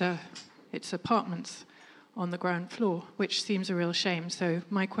just it's apartments on the ground floor, which seems a real shame. So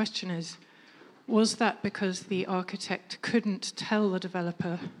my question is, was that because the architect couldn't tell the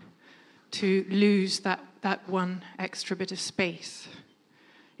developer to lose that one extra bit of space?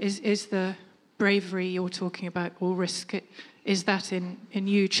 Is the bravery you're talking about, or risk it, is that in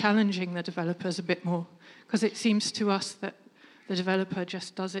you challenging the developers a bit more? Because it seems to us that the developer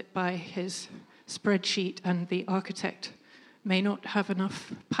just does it by his spreadsheet, and the architect may not have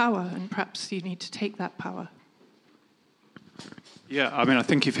enough power, and perhaps you need to take that power. Yeah, I mean, I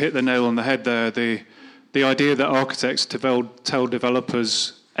think you've hit the nail on the head there. The idea that architects tell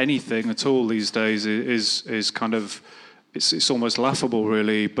developers anything at all these days is kind of, it's almost laughable,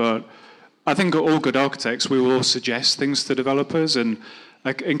 really. But I think all good architects, we will all suggest things to developers, and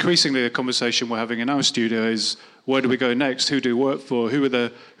like increasingly the conversation we're having in our studio is, where do we go next? Who do we work for? Who are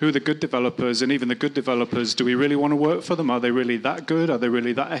the good developers? And even the good developers, do we really want to work for them? Are they really that good? Are they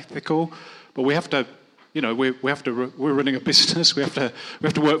really that ethical? But we have to, we're running a business. We have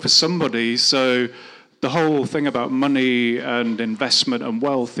to work for somebody. So the whole thing about money and investment and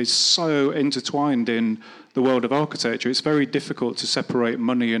wealth is so intertwined in the world of architecture. It's very difficult to separate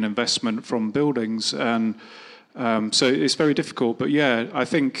money and investment from buildings, and so it's very difficult. But yeah, I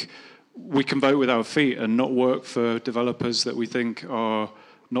think we can vote with our feet and not work for developers that we think are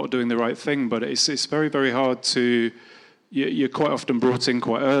not doing the right thing. But it's very, very hard to. You're quite often brought in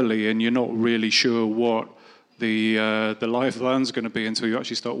quite early, and you're not really sure what the lie of the land's going to be until you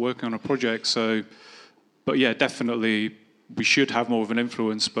actually start working on a project. So, but yeah, definitely we should have more of an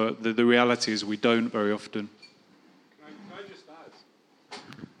influence. But the reality is we don't very often. Can I just add?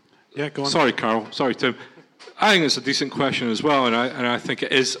 Yeah, go on. Sorry, Carl. Sorry, Tim. I think it's a decent question as well, and I think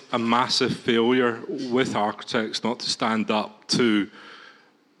it is a massive failure with architects not to stand up to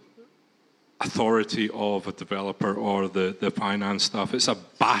authority of a developer or the finance stuff. It's a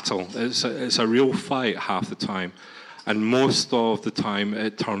battle. It's a real fight half the time, and most of the time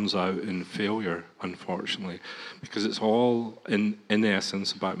it turns out in failure, unfortunately, because it's all in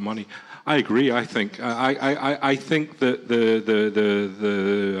essence about money. I agree. I think that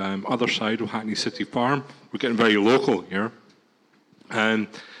the other side of Hackney City Farm, we're getting very local here,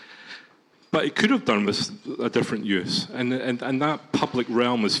 but it could have done with a different use, and that public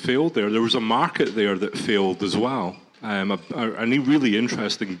realm has failed there. There was a market there that failed as well, a really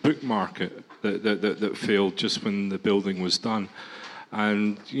interesting book market that failed just when the building was done,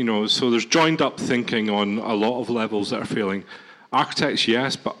 and so there's joined up thinking on a lot of levels that are failing. Architects,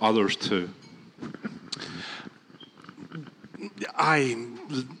 yes, but others too. I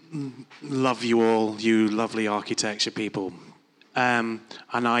love you all, you lovely architecture people. And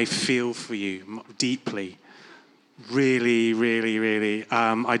I feel for you deeply. Really, really, really,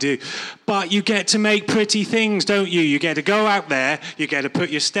 I do. But you get to make pretty things, don't you? You get to go out there, you get to put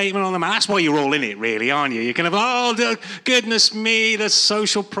your statement on them, and that's why you're all in it, really, aren't you? You're kind of, oh, goodness me, the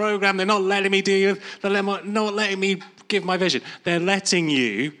social program, they're not letting me do it, they're not letting me give my vision. They're letting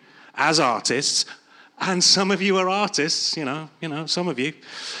you, as artists, and some of you are artists, some of you,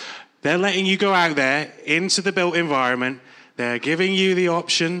 they're letting you go out there into the built environment. They're giving you the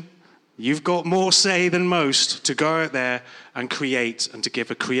option. You've got more say than most to go out there and create and to give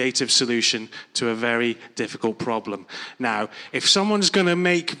a creative solution to a very difficult problem. Now, if someone's going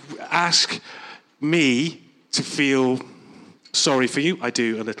to ask me to feel sorry for you, I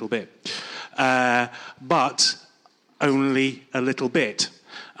do a little bit. But only a little bit.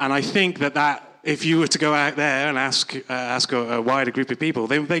 And I think that if you were to go out there and ask a wider group of people,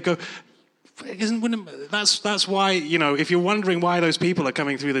 they go, that's why, if you're wondering why those people are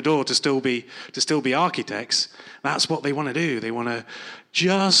coming through the door to still be architects, that's what they want to do. They want to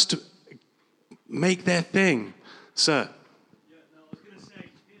just make their thing. Sir? Yeah, no, I was going to say,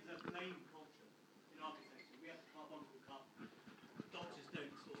 here's a blame culture in architecture. We have the Carbuncle Cup. Doctors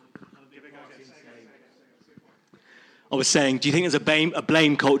don't sort of have a big party. I was saying, do you think there's a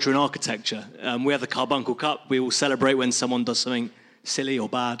blame culture in architecture? We have the Carbuncle Cup. We will celebrate when someone does something silly or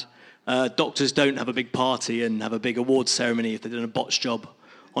bad. Doctors don't have a big party and have a big awards ceremony if they've done a botched job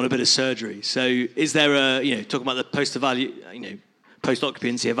on a bit of surgery. So is there talking about the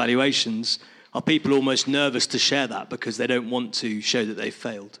post-occupancy evaluations, are people almost nervous to share that because they don't want to show that they've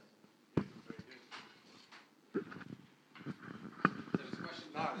failed?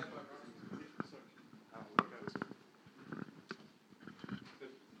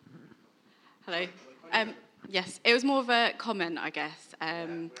 Hello. Yes, it was more of a comment, I guess.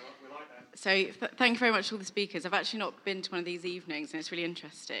 So thank you very much to all the speakers. I've actually not been to one of these evenings, and it's really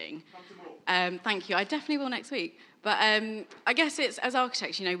interesting. Thank you. I definitely will next week. But I guess it's, as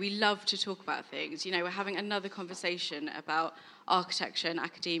architects, we love to talk about things. We're having another conversation about architecture and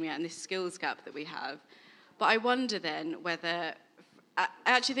academia and this skills gap that we have. But I wonder then whether, I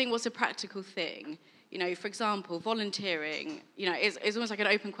actually think what's a practical thing. For example, volunteering, is almost like an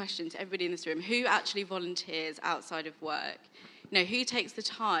open question to everybody in this room. Who actually volunteers outside of work? Who takes the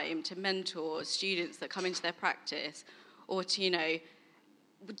time to mentor students that come into their practice? Or to,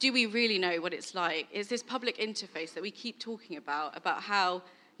 do we really know what it's like? Is this public interface that we keep talking about how,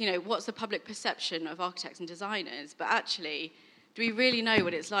 what's the public perception of architects and designers? But actually, do we really know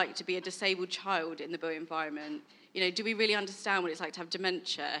what it's like to be a disabled child in the built environment? Do we really understand what it's like to have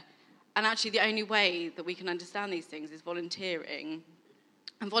dementia? And actually, the only way that we can understand these things is volunteering.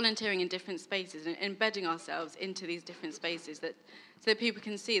 And volunteering in different spaces and embedding ourselves into these different spaces so that people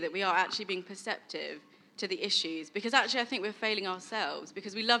can see that we are actually being perceptive to the issues, because actually I think we're failing ourselves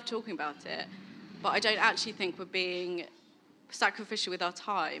because we love talking about it, but I don't actually think we're being sacrificial with our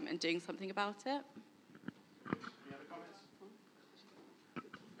time and doing something about it. Any other comments?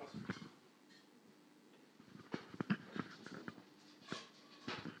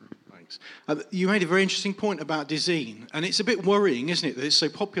 Thanks. You made a very interesting point about design, and it's a bit worrying, isn't it, that it's so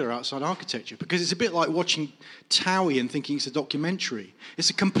popular outside architecture, because it's a bit like watching Towie and thinking it's a documentary. It's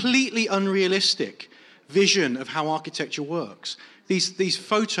a completely unrealistic vision of how architecture works. These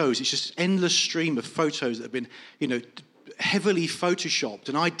photos, it's just an endless stream of photos that have been, heavily photoshopped,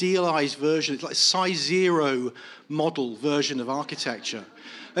 an idealized version. It's like a size 0 model version of architecture.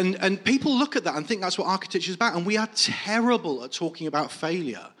 And people look at that and think that's what architecture is about, and we are terrible at talking about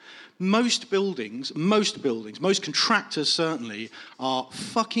failure. Most buildings, most contractors certainly, are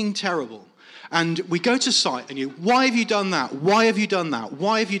fucking terrible. And we go to site and why have you done that? Why have you done that?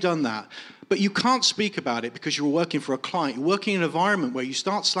 Why have you done that? But you can't speak about it because you're working for a client. You're working in an environment where you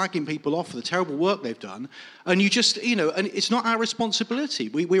start slagging people off for the terrible work they've done, and you just, and it's not our responsibility.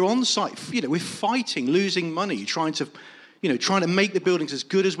 We're on site, we're fighting, losing money, trying to make the buildings as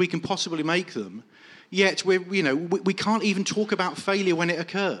good as we can possibly make them. Yet we can't even talk about failure when it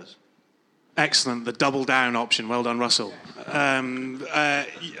occurs. Excellent, the double down option. Well done, Russell. Can I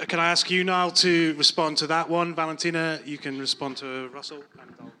ask you, Niall, to respond to that one? Valentina, you can respond to Russell.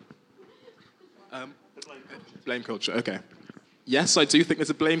 Blame culture, okay. Yes, I do think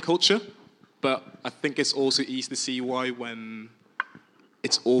there's a blame culture, but I think it's also easy to see why when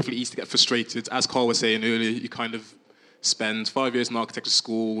it's awfully easy to get frustrated. As Carl was saying earlier, you kind of spend 5 years in architecture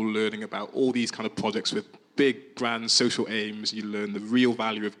school learning about all these kind of projects with big, grand social aims. You learn the real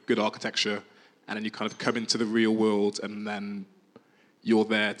value of good architecture, and then you kind of come into the real world, and then you're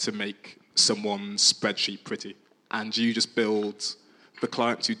there to make someone's spreadsheet pretty. And you just build the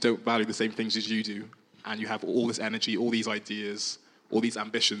clients who don't value the same things as you do, and you have all this energy, all these ideas, all these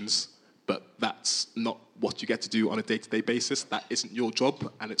ambitions, but that's not what you get to do on a day-to-day basis. That isn't your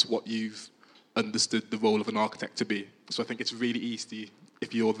job, and it's what you've understood the role of an architect to be. So I think it's really easy,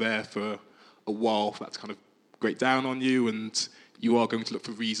 if you're there for a while, for that to kind of grate down on you, and you are going to look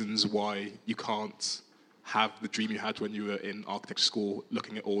for reasons why you can't have the dream you had when you were in architecture school,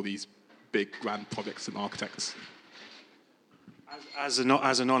 looking at all these big, grand projects and architects. As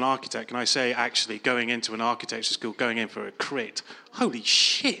a non-architect, can I say, actually, going into an architecture school, going in for a crit, holy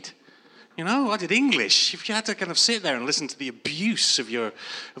shit! I did English. If you had to kind of sit there and listen to the abuse of your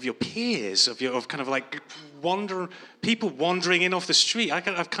peers, of kind of like people wandering in off the street.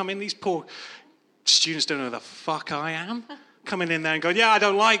 I've come in, these poor students don't know who the fuck I am. Coming in there and going, yeah, I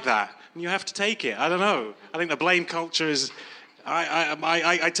don't like that. And you have to take it. I don't know. I think the blame culture is...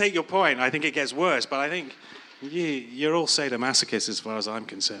 I take your point. I think it gets worse, but I think you're all sadomasochists as far as I'm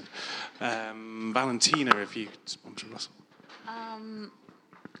concerned. Valentina, if you respond to Russell.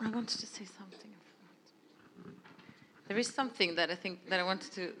 I wanted to say something. There is something that I think that I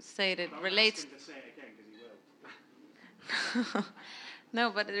wanted to say that relates... No,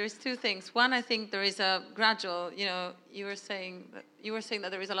 but there is two things. One, I think there is a gradual, you were saying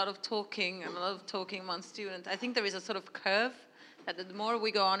that there is a lot of talking and a lot of talking among students. I think there is a sort of curve that the more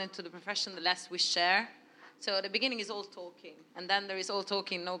we go on into the profession, the less we share. So at the beginning is all talking, and then there is all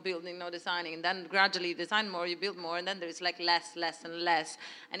talking, no building, no designing, and then gradually you design more, you build more, and then there is like less and less.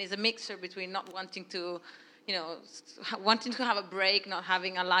 And it's a mixture between not wanting to, wanting to have a break, not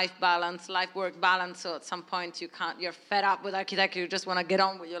having a life-work balance, so at some point you're fed up with architecture, you just want to get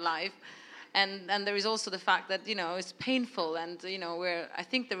on with your life. And there is also the fact that, it's painful, and, I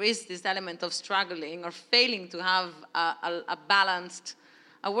think there is this element of struggling or failing to have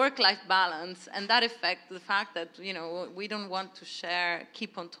a work-life balance, and that affects the fact that, we don't want to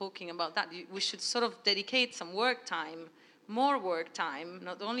keep on talking about that. We should sort of dedicate some more work time,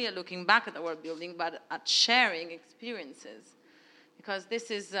 not only at looking back at our building, but at sharing experiences. Because this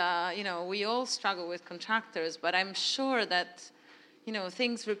is, we all struggle with contractors, but I'm sure that,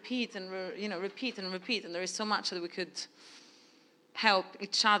 things repeat and repeat, and there is so much that we could help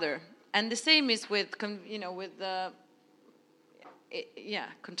each other. And the same is with the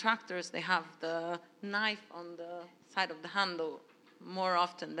contractors. They have the knife on the side of the handle more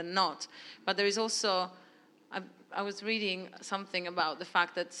often than not. But there is also, I was reading something about the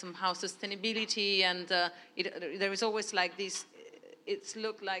fact that somehow sustainability and there is always like this, it's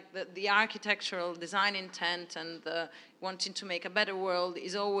looked like the architectural design intent and wanting to make a better world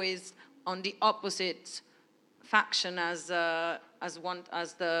is always on the opposite faction as the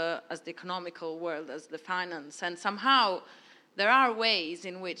economical world, as the finance. And somehow there are ways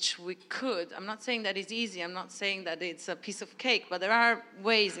in which we could, I'm not saying that it's easy, I'm not saying that it's a piece of cake, but there are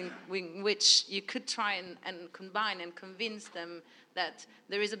ways in which you could try and combine and convince them that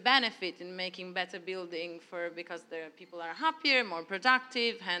there is a benefit in making better building because the people are happier, more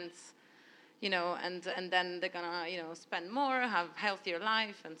productive, hence, and then they're gonna, spend more, have healthier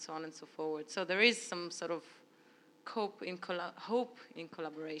life, and so on and so forth. So there is some sort of hope in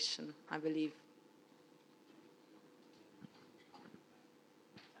collaboration, I believe.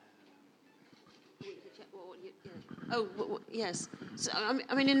 Yes. So,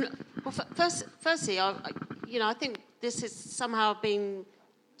 firstly, I think this is somehow being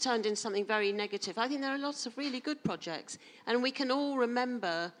turned into something very negative. I think there are lots of really good projects, and we can all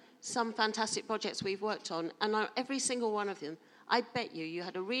remember some fantastic projects we've worked on, and every single one of them, I bet you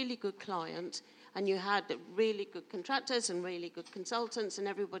had a really good client, and you had really good contractors and really good consultants, and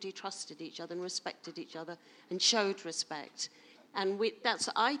everybody trusted each other and respected each other and showed respect. And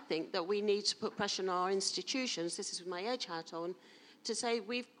I think that we need to put pressure on our institutions, this is with my edge hat on, to say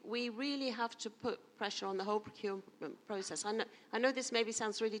we really have to put pressure on the whole procurement process. I know this maybe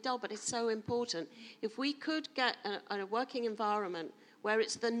sounds really dull, but it's so important. If we could get a working environment where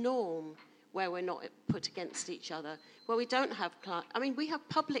it's the norm, where we're not put against each other, where we don't have we have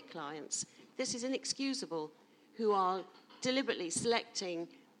public clients, this is inexcusable, who are deliberately selecting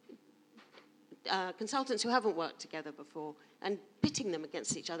consultants who haven't worked together before and pitting them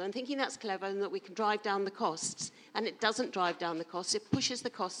against each other and thinking that's clever and that we can drive down the costs. And it doesn't drive down the costs, it pushes the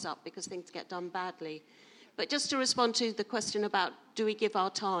costs up because things get done badly. But just to respond to the question about do we give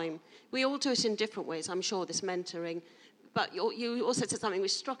our time, we all do it in different ways, I'm sure, this mentoring. But you also said something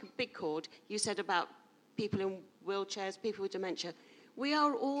which struck a big chord. You said about people in wheelchairs, people with dementia. We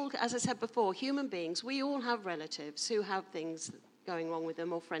are all, as I said before, human beings. We all have relatives who have things going wrong with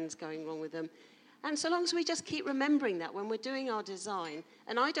them or friends going wrong with them. And so long as we just keep remembering that when we're doing our design,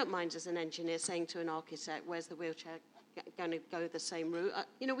 and I don't mind as an engineer saying to an architect, where's the wheelchair going to go the same route?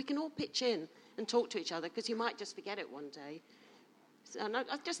 We can all pitch in and talk to each other because you might just forget it one day. And I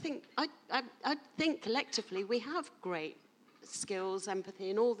just think, I think collectively we have great skills,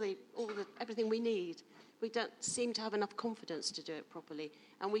 empathy, and everything we need. We don't seem to have enough confidence to do it properly.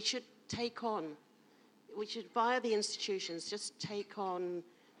 And we should via the institutions, just take on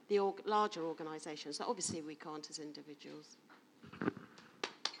the larger organisations. So obviously we can't as individuals.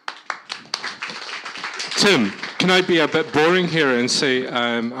 Tim, can I be a bit boring here and say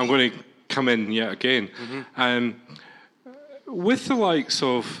I'm going to come in yet again? Mm-hmm. With the likes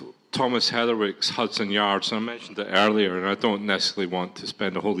of Thomas Heatherwick's Hudson Yards, and I mentioned it earlier, and I don't necessarily want to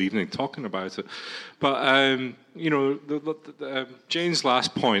spend a whole evening talking about it, but Jane's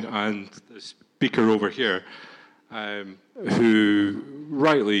last point, and the speaker over here, who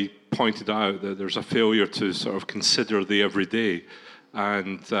rightly pointed out that there's a failure to sort of consider the everyday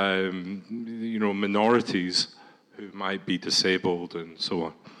and minorities who might be disabled and so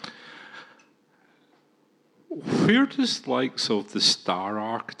on. Where does likes of the Star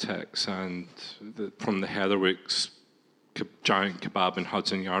Architects and from the Heatherwicks, Giant Kebab and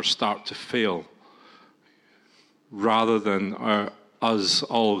Hudson Yards start to fail, rather than us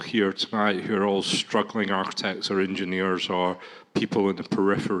all here tonight who are all struggling architects or engineers or people in the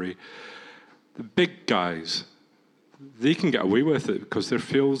periphery? The big guys, they can get away with it because their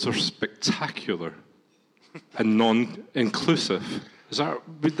fields are spectacular and non-inclusive.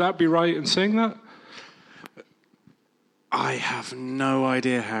 Would that be right in saying that? I have no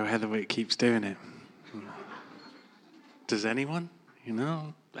idea how Heatherwick keeps doing it. Does anyone?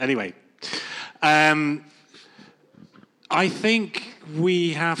 Anyway, I think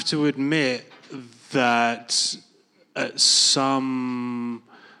we have to admit that the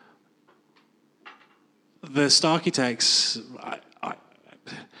Starchitects,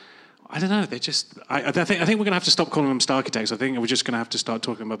 I don't know. They just. I think we're going to have to stop calling them Starchitects. I think we're just going to have to start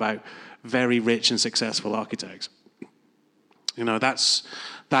talking about very rich and successful architects. That's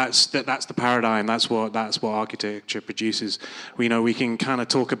the paradigm. That's what architecture produces. We can kind of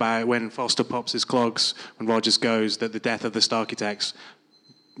talk about when Foster pops his clogs, when Rogers goes, that the death of the Starchitects.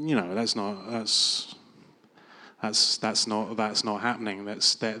 That's not happening.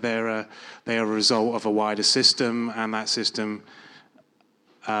 They're a result of a wider system, and that system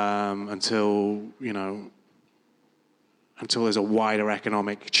until there's a wider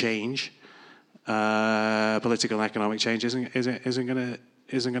economic change. Political and economic change isn't going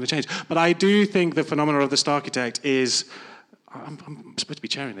to change. But I do think the phenomenon of the Starchitect is. I'm supposed to be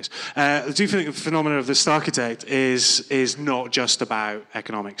chairing this. I do think the phenomenon of the Starchitect is not just about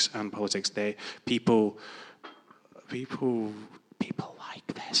economics and politics. People like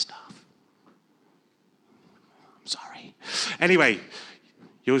their stuff. I'm Sorry. Anyway,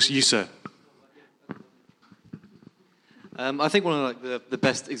 you sir. I think one of the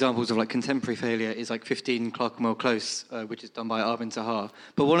best examples of contemporary failure is 15 Clerkenwell Close, which is done by Arvind Tahar.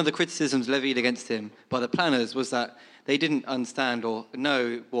 But one of the criticisms levied against him by the planners was that they didn't understand or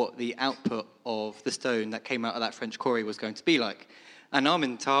know what the output of the stone that came out of that French quarry was going to be like. And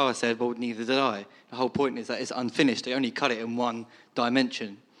Arvind Tahar said, well, neither did I. The whole point is that it's unfinished. They only cut it in one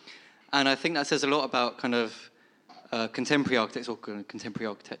dimension. And I think that says a lot about kind of contemporary architects or contemporary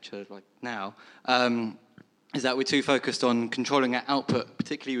architecture now. Is that we're too focused on controlling our output,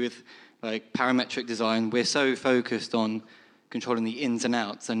 particularly with parametric design. We're so focused on controlling the ins and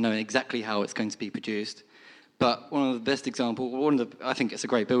outs and knowing exactly how it's going to be produced. But one of the best examples, I think it's a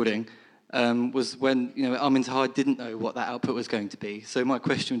great building, was when Arvind Tahar didn't know what that output was going to be. So my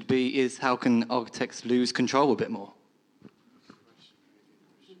question would be: is how can architects lose control a bit more?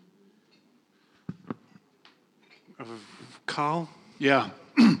 Carl? Yeah.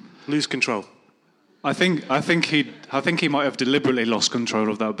 Lose control. I think he might have deliberately lost control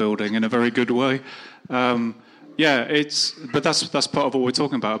of that building in a very good way. But that's part of what we're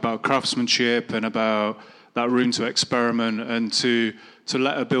talking about craftsmanship and about that room to experiment and to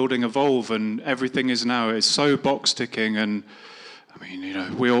let a building evolve. And everything is so box ticking. And I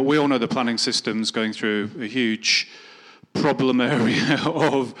mean, we all know the planning system's going through a huge problem area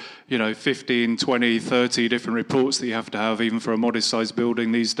of 15, 20, 30 different reports that you have to have, even for a modest-sized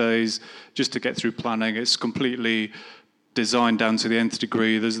building these days, just to get through planning. It's completely designed down to the nth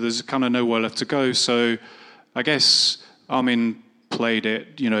degree. There's kind of nowhere left to go. So I guess Armin played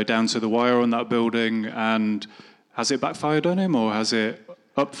it, down to the wire on that building. And has it backfired on him, or has it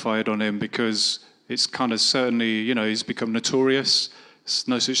upfired on him? Because it's kind of certainly, he's become notorious. There's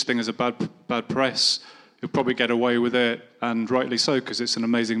no such thing as a bad press. He'll probably get away with it, and rightly so, because it's an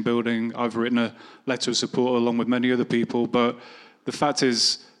amazing building. I've written a letter of support along with many other people, but the fact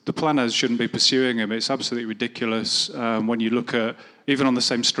is the planners shouldn't be pursuing him. It's absolutely ridiculous when you look at, even on the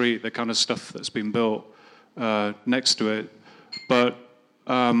same street, the kind of stuff that's been built next to it. But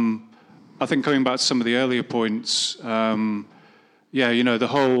I think coming back to some of the earlier points, the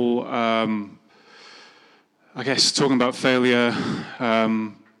whole, I guess, talking about failure,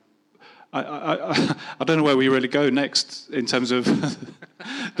 I don't know where we really go next in terms of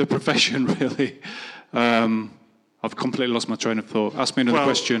the profession, really. I've completely lost my train of thought. Ask me another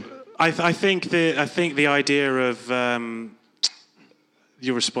question. I think the idea of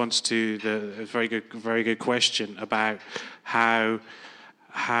your response to the very good question about how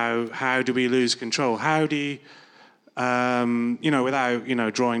do we lose control? How do you,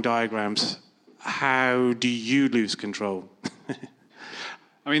 without drawing diagrams, how do you lose control?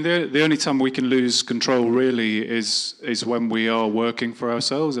 I mean, the only time we can lose control really is when we are working for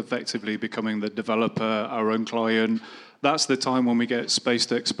ourselves, effectively becoming the developer, our own client. That's the time when we get space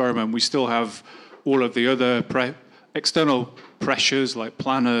to experiment. We still have all of the other external pressures like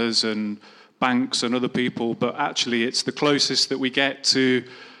planners and banks and other people, but actually it's the closest that we get to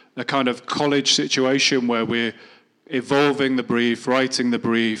a kind of college situation where we're evolving the brief, writing the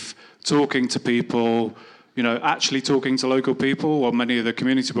brief, talking to people, actually talking to local people, or many of the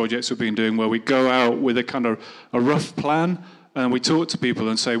community projects we've been doing, where we go out with a kind of a rough plan and we talk to people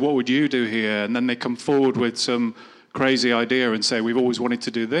and say, what would you do here? And then they come forward with some crazy idea and say, we've always wanted to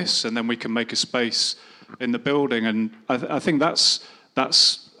do this, and then we can make a space in the building. And I think that's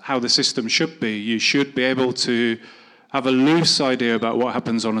how the system should be. You should be able to have a loose idea about what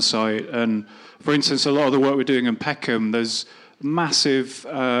happens on a site. And for instance, a lot of the work we're doing in Peckham, there's massive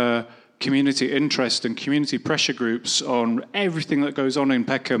community interest and community pressure groups on everything that goes on in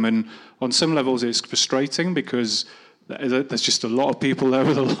Peckham, and on some levels it's frustrating because there's just a lot of people there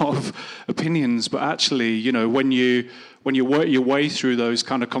with a lot of opinions. But actually, when you work your way through those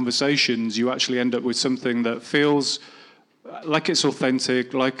kind of conversations, you actually end up with something that feels like it's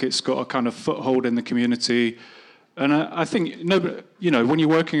authentic, like it's got a kind of foothold in the community. And I think when you're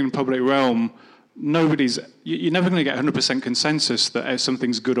working in the public realm, you're never going to get 100% consensus that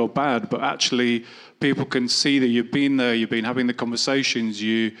something's good or bad, but actually people can see that you've been there, you've been having the conversations,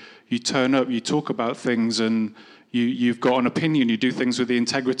 you turn up, you talk about things, and you've got an opinion, you do things with the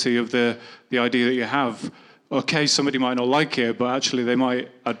integrity of the idea that you have. Okay, somebody might not like it, but actually they might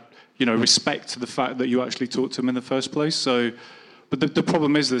respect the fact that you actually talked to them in the first place. So, but the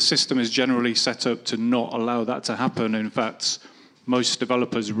problem is the system is generally set up to not allow that to happen. In fact, most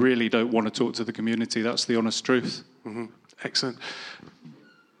developers really don't want to talk to the community. That's the honest truth. Mm-hmm. Excellent.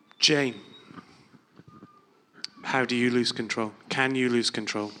 Jane, how do you lose control? Can you lose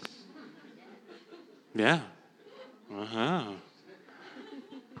control? Yeah. Uh-huh.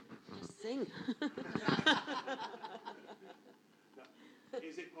 Sing.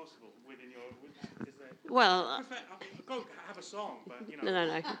 possible within your? Is there, Well, go have a song, but you know.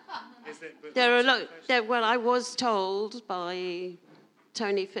 no. Is there, but There are a lot. Well, I was told by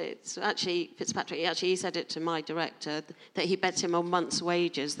Tony Fitzpatrick. He said it to my director that he bet him on month's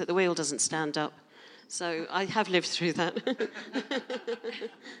wages that the wheel doesn't stand up. So I have lived through that.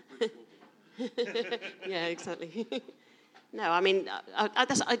 Yeah, exactly. No, I mean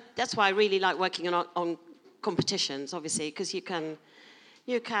that's why I really like working on competitions, obviously, because you can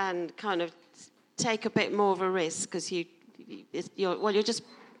kind of take a bit more of a risk because you're just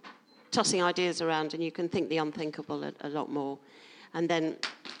tossing ideas around and you can think the unthinkable a lot more, and then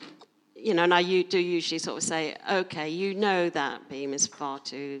now you do usually sort of say, okay, that beam is far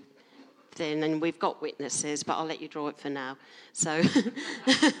too thin and we've got witnesses, but I'll let you draw it for now. So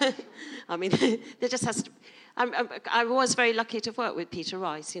I mean there just has to. I was very lucky to have worked with Peter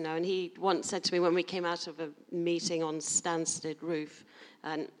Rice, and he once said to me when we came out of a meeting on Stansted Roof,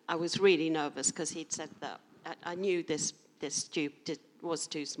 and I was really nervous because he'd said that I knew this tube was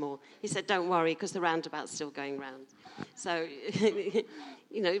too small. He said, "Don't worry, because the roundabout's still going round." So,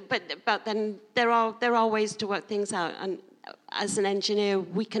 but then there are ways to work things out, and as an engineer,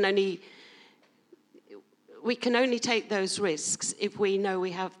 we can only take those risks if we know we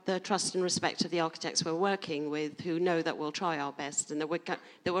have the trust and respect of the architects we're working with, who know that we'll try our best and that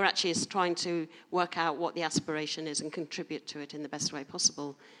we're actually trying to work out what the aspiration is and contribute to it in the best way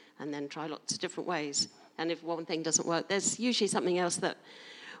possible, and then try lots of different ways. And if one thing doesn't work, there's usually something else that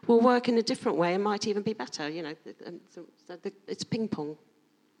will work in a different way and might even be better. It's ping pong.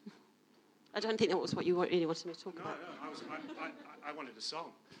 I don't think that was what you really wanted me to talk about. No, I wanted a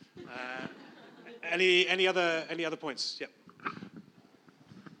song. Any other points? Yep.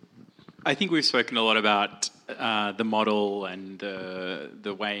 I think we've spoken a lot about the model and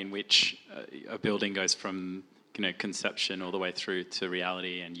the way in which a building goes from conception all the way through to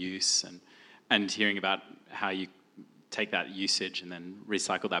reality and use, and hearing about how you take that usage and then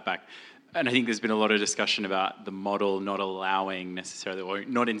recycle that back. And I think there's been a lot of discussion about the model not allowing necessarily, or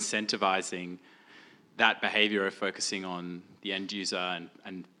not incentivizing that behavior of focusing on the end user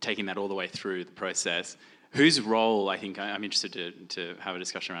and taking that all the way through the process. Whose role, I think I'm interested to have a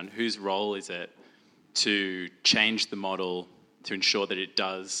discussion around, whose role is it to change the model to ensure that it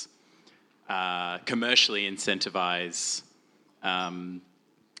does commercially incentivize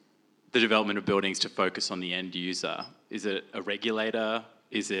the development of buildings to focus on the end user? Is it a regulator?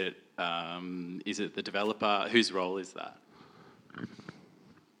 Is it the developer? Whose role is that?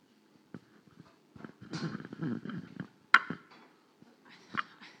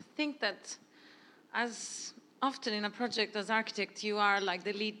 I think that as often in a project as architect, you are like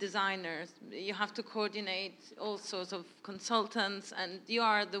the lead designer. You have to coordinate all sorts of consultants, and you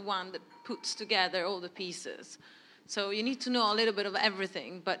are the one that puts together all the pieces. So you need to know a little bit of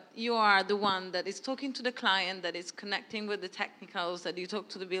everything, but you are the one that is talking to the client, that is connecting with the technicals, that you talk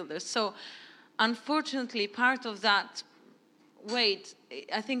to the builders. So unfortunately, part of that weight,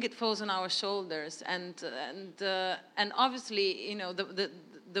 I think it falls on our shoulders, and obviously,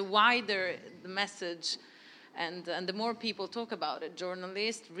 the wider the message, and the more people talk about it,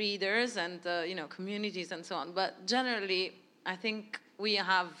 journalists, readers, and communities, and so on. But generally, I think we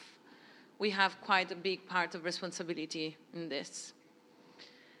have quite a big part of responsibility in this.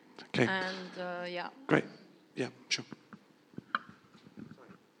 Okay. And yeah. Great. Yeah. Sure.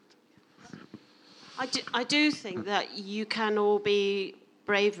 I do think that you can all be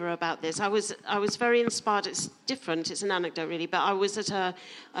braver about this. I was very inspired. It's different. It's an anecdote, really. But I was at a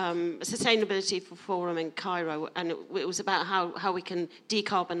sustainability forum in Cairo, and it was about how we can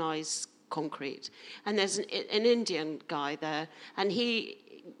decarbonize concrete. And there's an Indian guy there, and he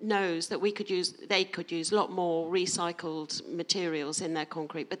knows that they could use a lot more recycled materials in their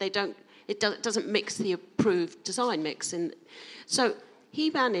concrete, but it doesn't mix the approved design mix. And so he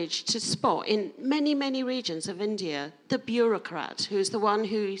managed to spot in many, many regions of India the bureaucrat who's the one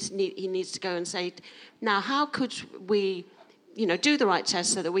he needs to go and say, now how could we do the right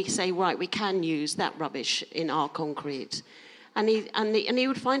test so that we say, right, we can use that rubbish in our concrete. And he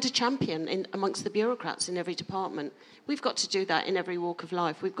would find a champion amongst the bureaucrats in every department. We've got to do that in every walk of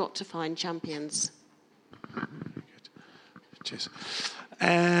life. We've got to find champions. Cheers.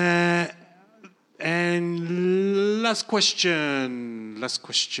 And last question,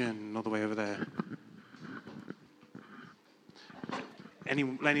 all the way over there.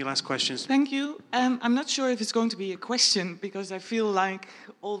 Any last questions? Thank you. I'm not sure if it's going to be a question because I feel like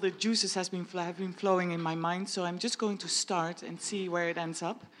all the juices have been flowing in my mind. So I'm just going to start and see where it ends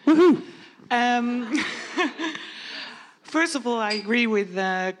up. First of all, I agree with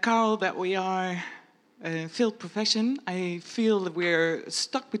Carl that we are failed profession. I feel that we're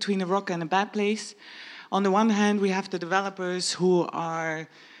stuck between a rock and a bad place. On the one hand, we have the developers who are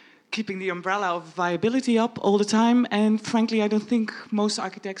keeping the umbrella of viability up all the time, and frankly, I don't think most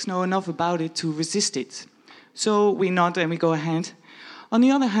architects know enough about it to resist it. So we nod and we go ahead. On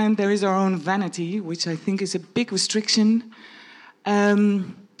the other hand, there is our own vanity, which I think is a big restriction.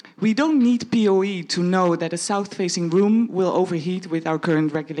 We don't need POE to know that a south-facing room will overheat with our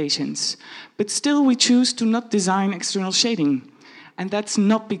current regulations. But still, we choose to not design external shading. And that's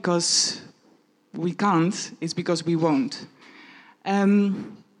not because we can't, it's because we won't. But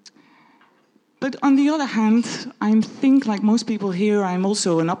on the other hand, I think, like most people here, I'm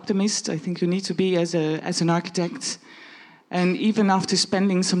also an optimist. I think you need to be as an architect. And even after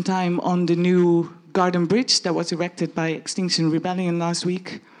spending some time on the new garden bridge that was erected by Extinction Rebellion last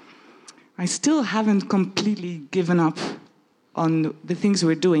week, I still haven't completely given up on the things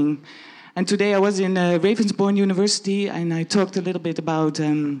we're doing. And today I was in Ravensbourne University, and I talked a little bit about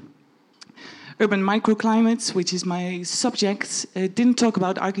urban microclimates, which is my subject. Didn't talk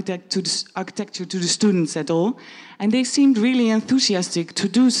about architecture to the students at all. And they seemed really enthusiastic to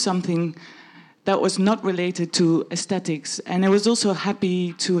do something that was not related to aesthetics. And I was also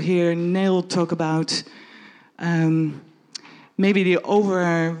happy to hear Neil talk about maybe the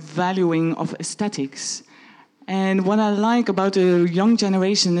overvaluing of aesthetics. And what I like about the young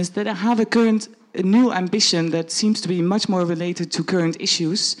generation is that I have a new ambition that seems to be much more related to current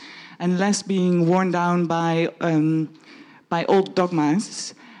issues and less being worn down by old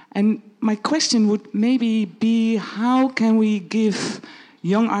dogmas. And my question would maybe be, how can we give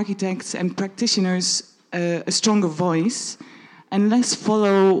young architects and practitioners a stronger voice and less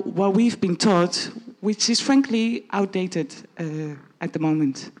follow what we've been taught, which is frankly outdated at the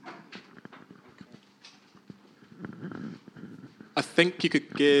moment? I think you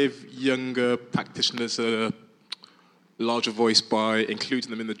could give younger practitioners a larger voice by including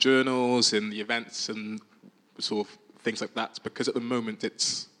them in the journals, in the events, and sort of things like that, because at the moment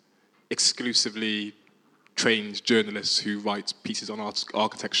it's exclusively trained journalists who write pieces on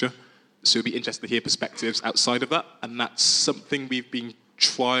architecture. So it'd be interesting to hear perspectives outside of that, and that's something we've been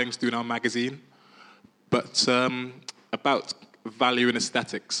trying to do in our magazine. But about value and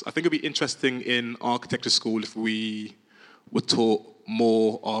aesthetics, I think it'd be interesting in architecture school if we were taught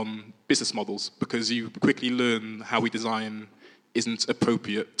more on business models, because you quickly learn how we design isn't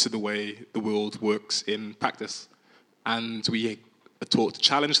appropriate to the way the world works in practice. And we are taught to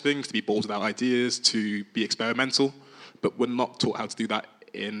challenge things, to be bold with our ideas, to be experimental, but we're not taught how to do that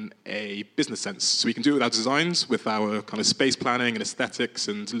in a business sense. So we can do it with our designs, with our kind of space planning and aesthetics,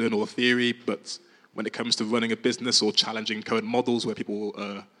 and learn all the theory, but when it comes to running a business or challenging current models where people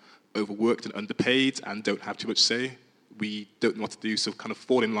are overworked and underpaid and don't have too much say, we don't know what to do, so kind of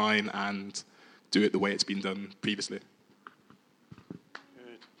fall in line and do it the way it's been done previously.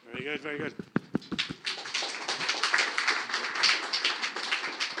 Good. Very good, very good.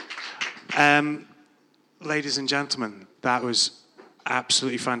 Ladies and gentlemen, that was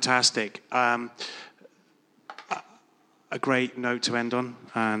absolutely fantastic. A great note to end on,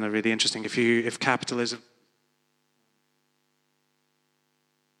 and really interesting. If capitalism...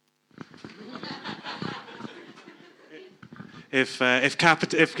 If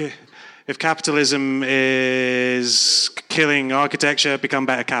capitalism is killing architecture, become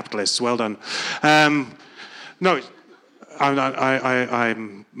better capitalists. Well done. No,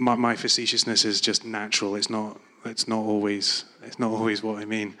 my facetiousness is just natural. It's not always what I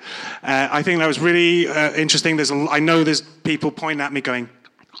mean. I think that was really interesting. I know there's people pointing at me going,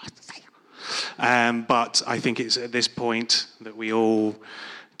 but I think it's at this point that we all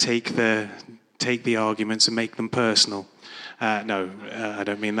take the arguments and make them personal. No, I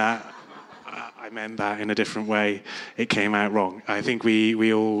don't mean that. I meant that in a different way. It came out wrong. I think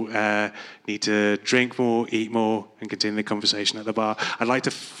we all need to drink more, eat more, and continue the conversation at the bar. I'd like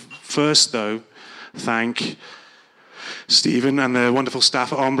to first, though, thank Stephen and the wonderful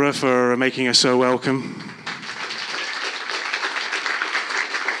staff at Ombra for making us so welcome.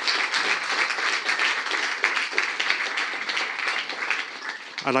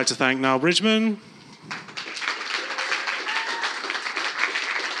 I'd like to thank Niall Bridgman.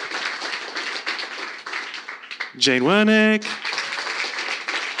 Jane Wernick,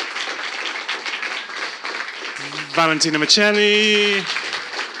 Valentina Michelli,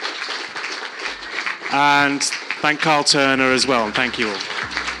 and thank Carl Turner as well. Thank you all.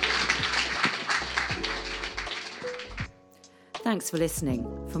 Thanks for listening.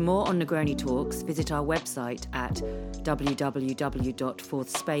 For more on Negroni Talks, visit our website at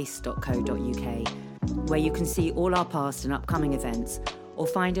www.fourthspace.co.uk, where you can see all our past and upcoming events, or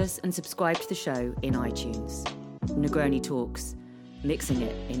find us and subscribe to the show in iTunes. Negroni Talks, mixing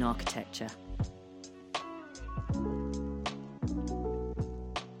it in architecture.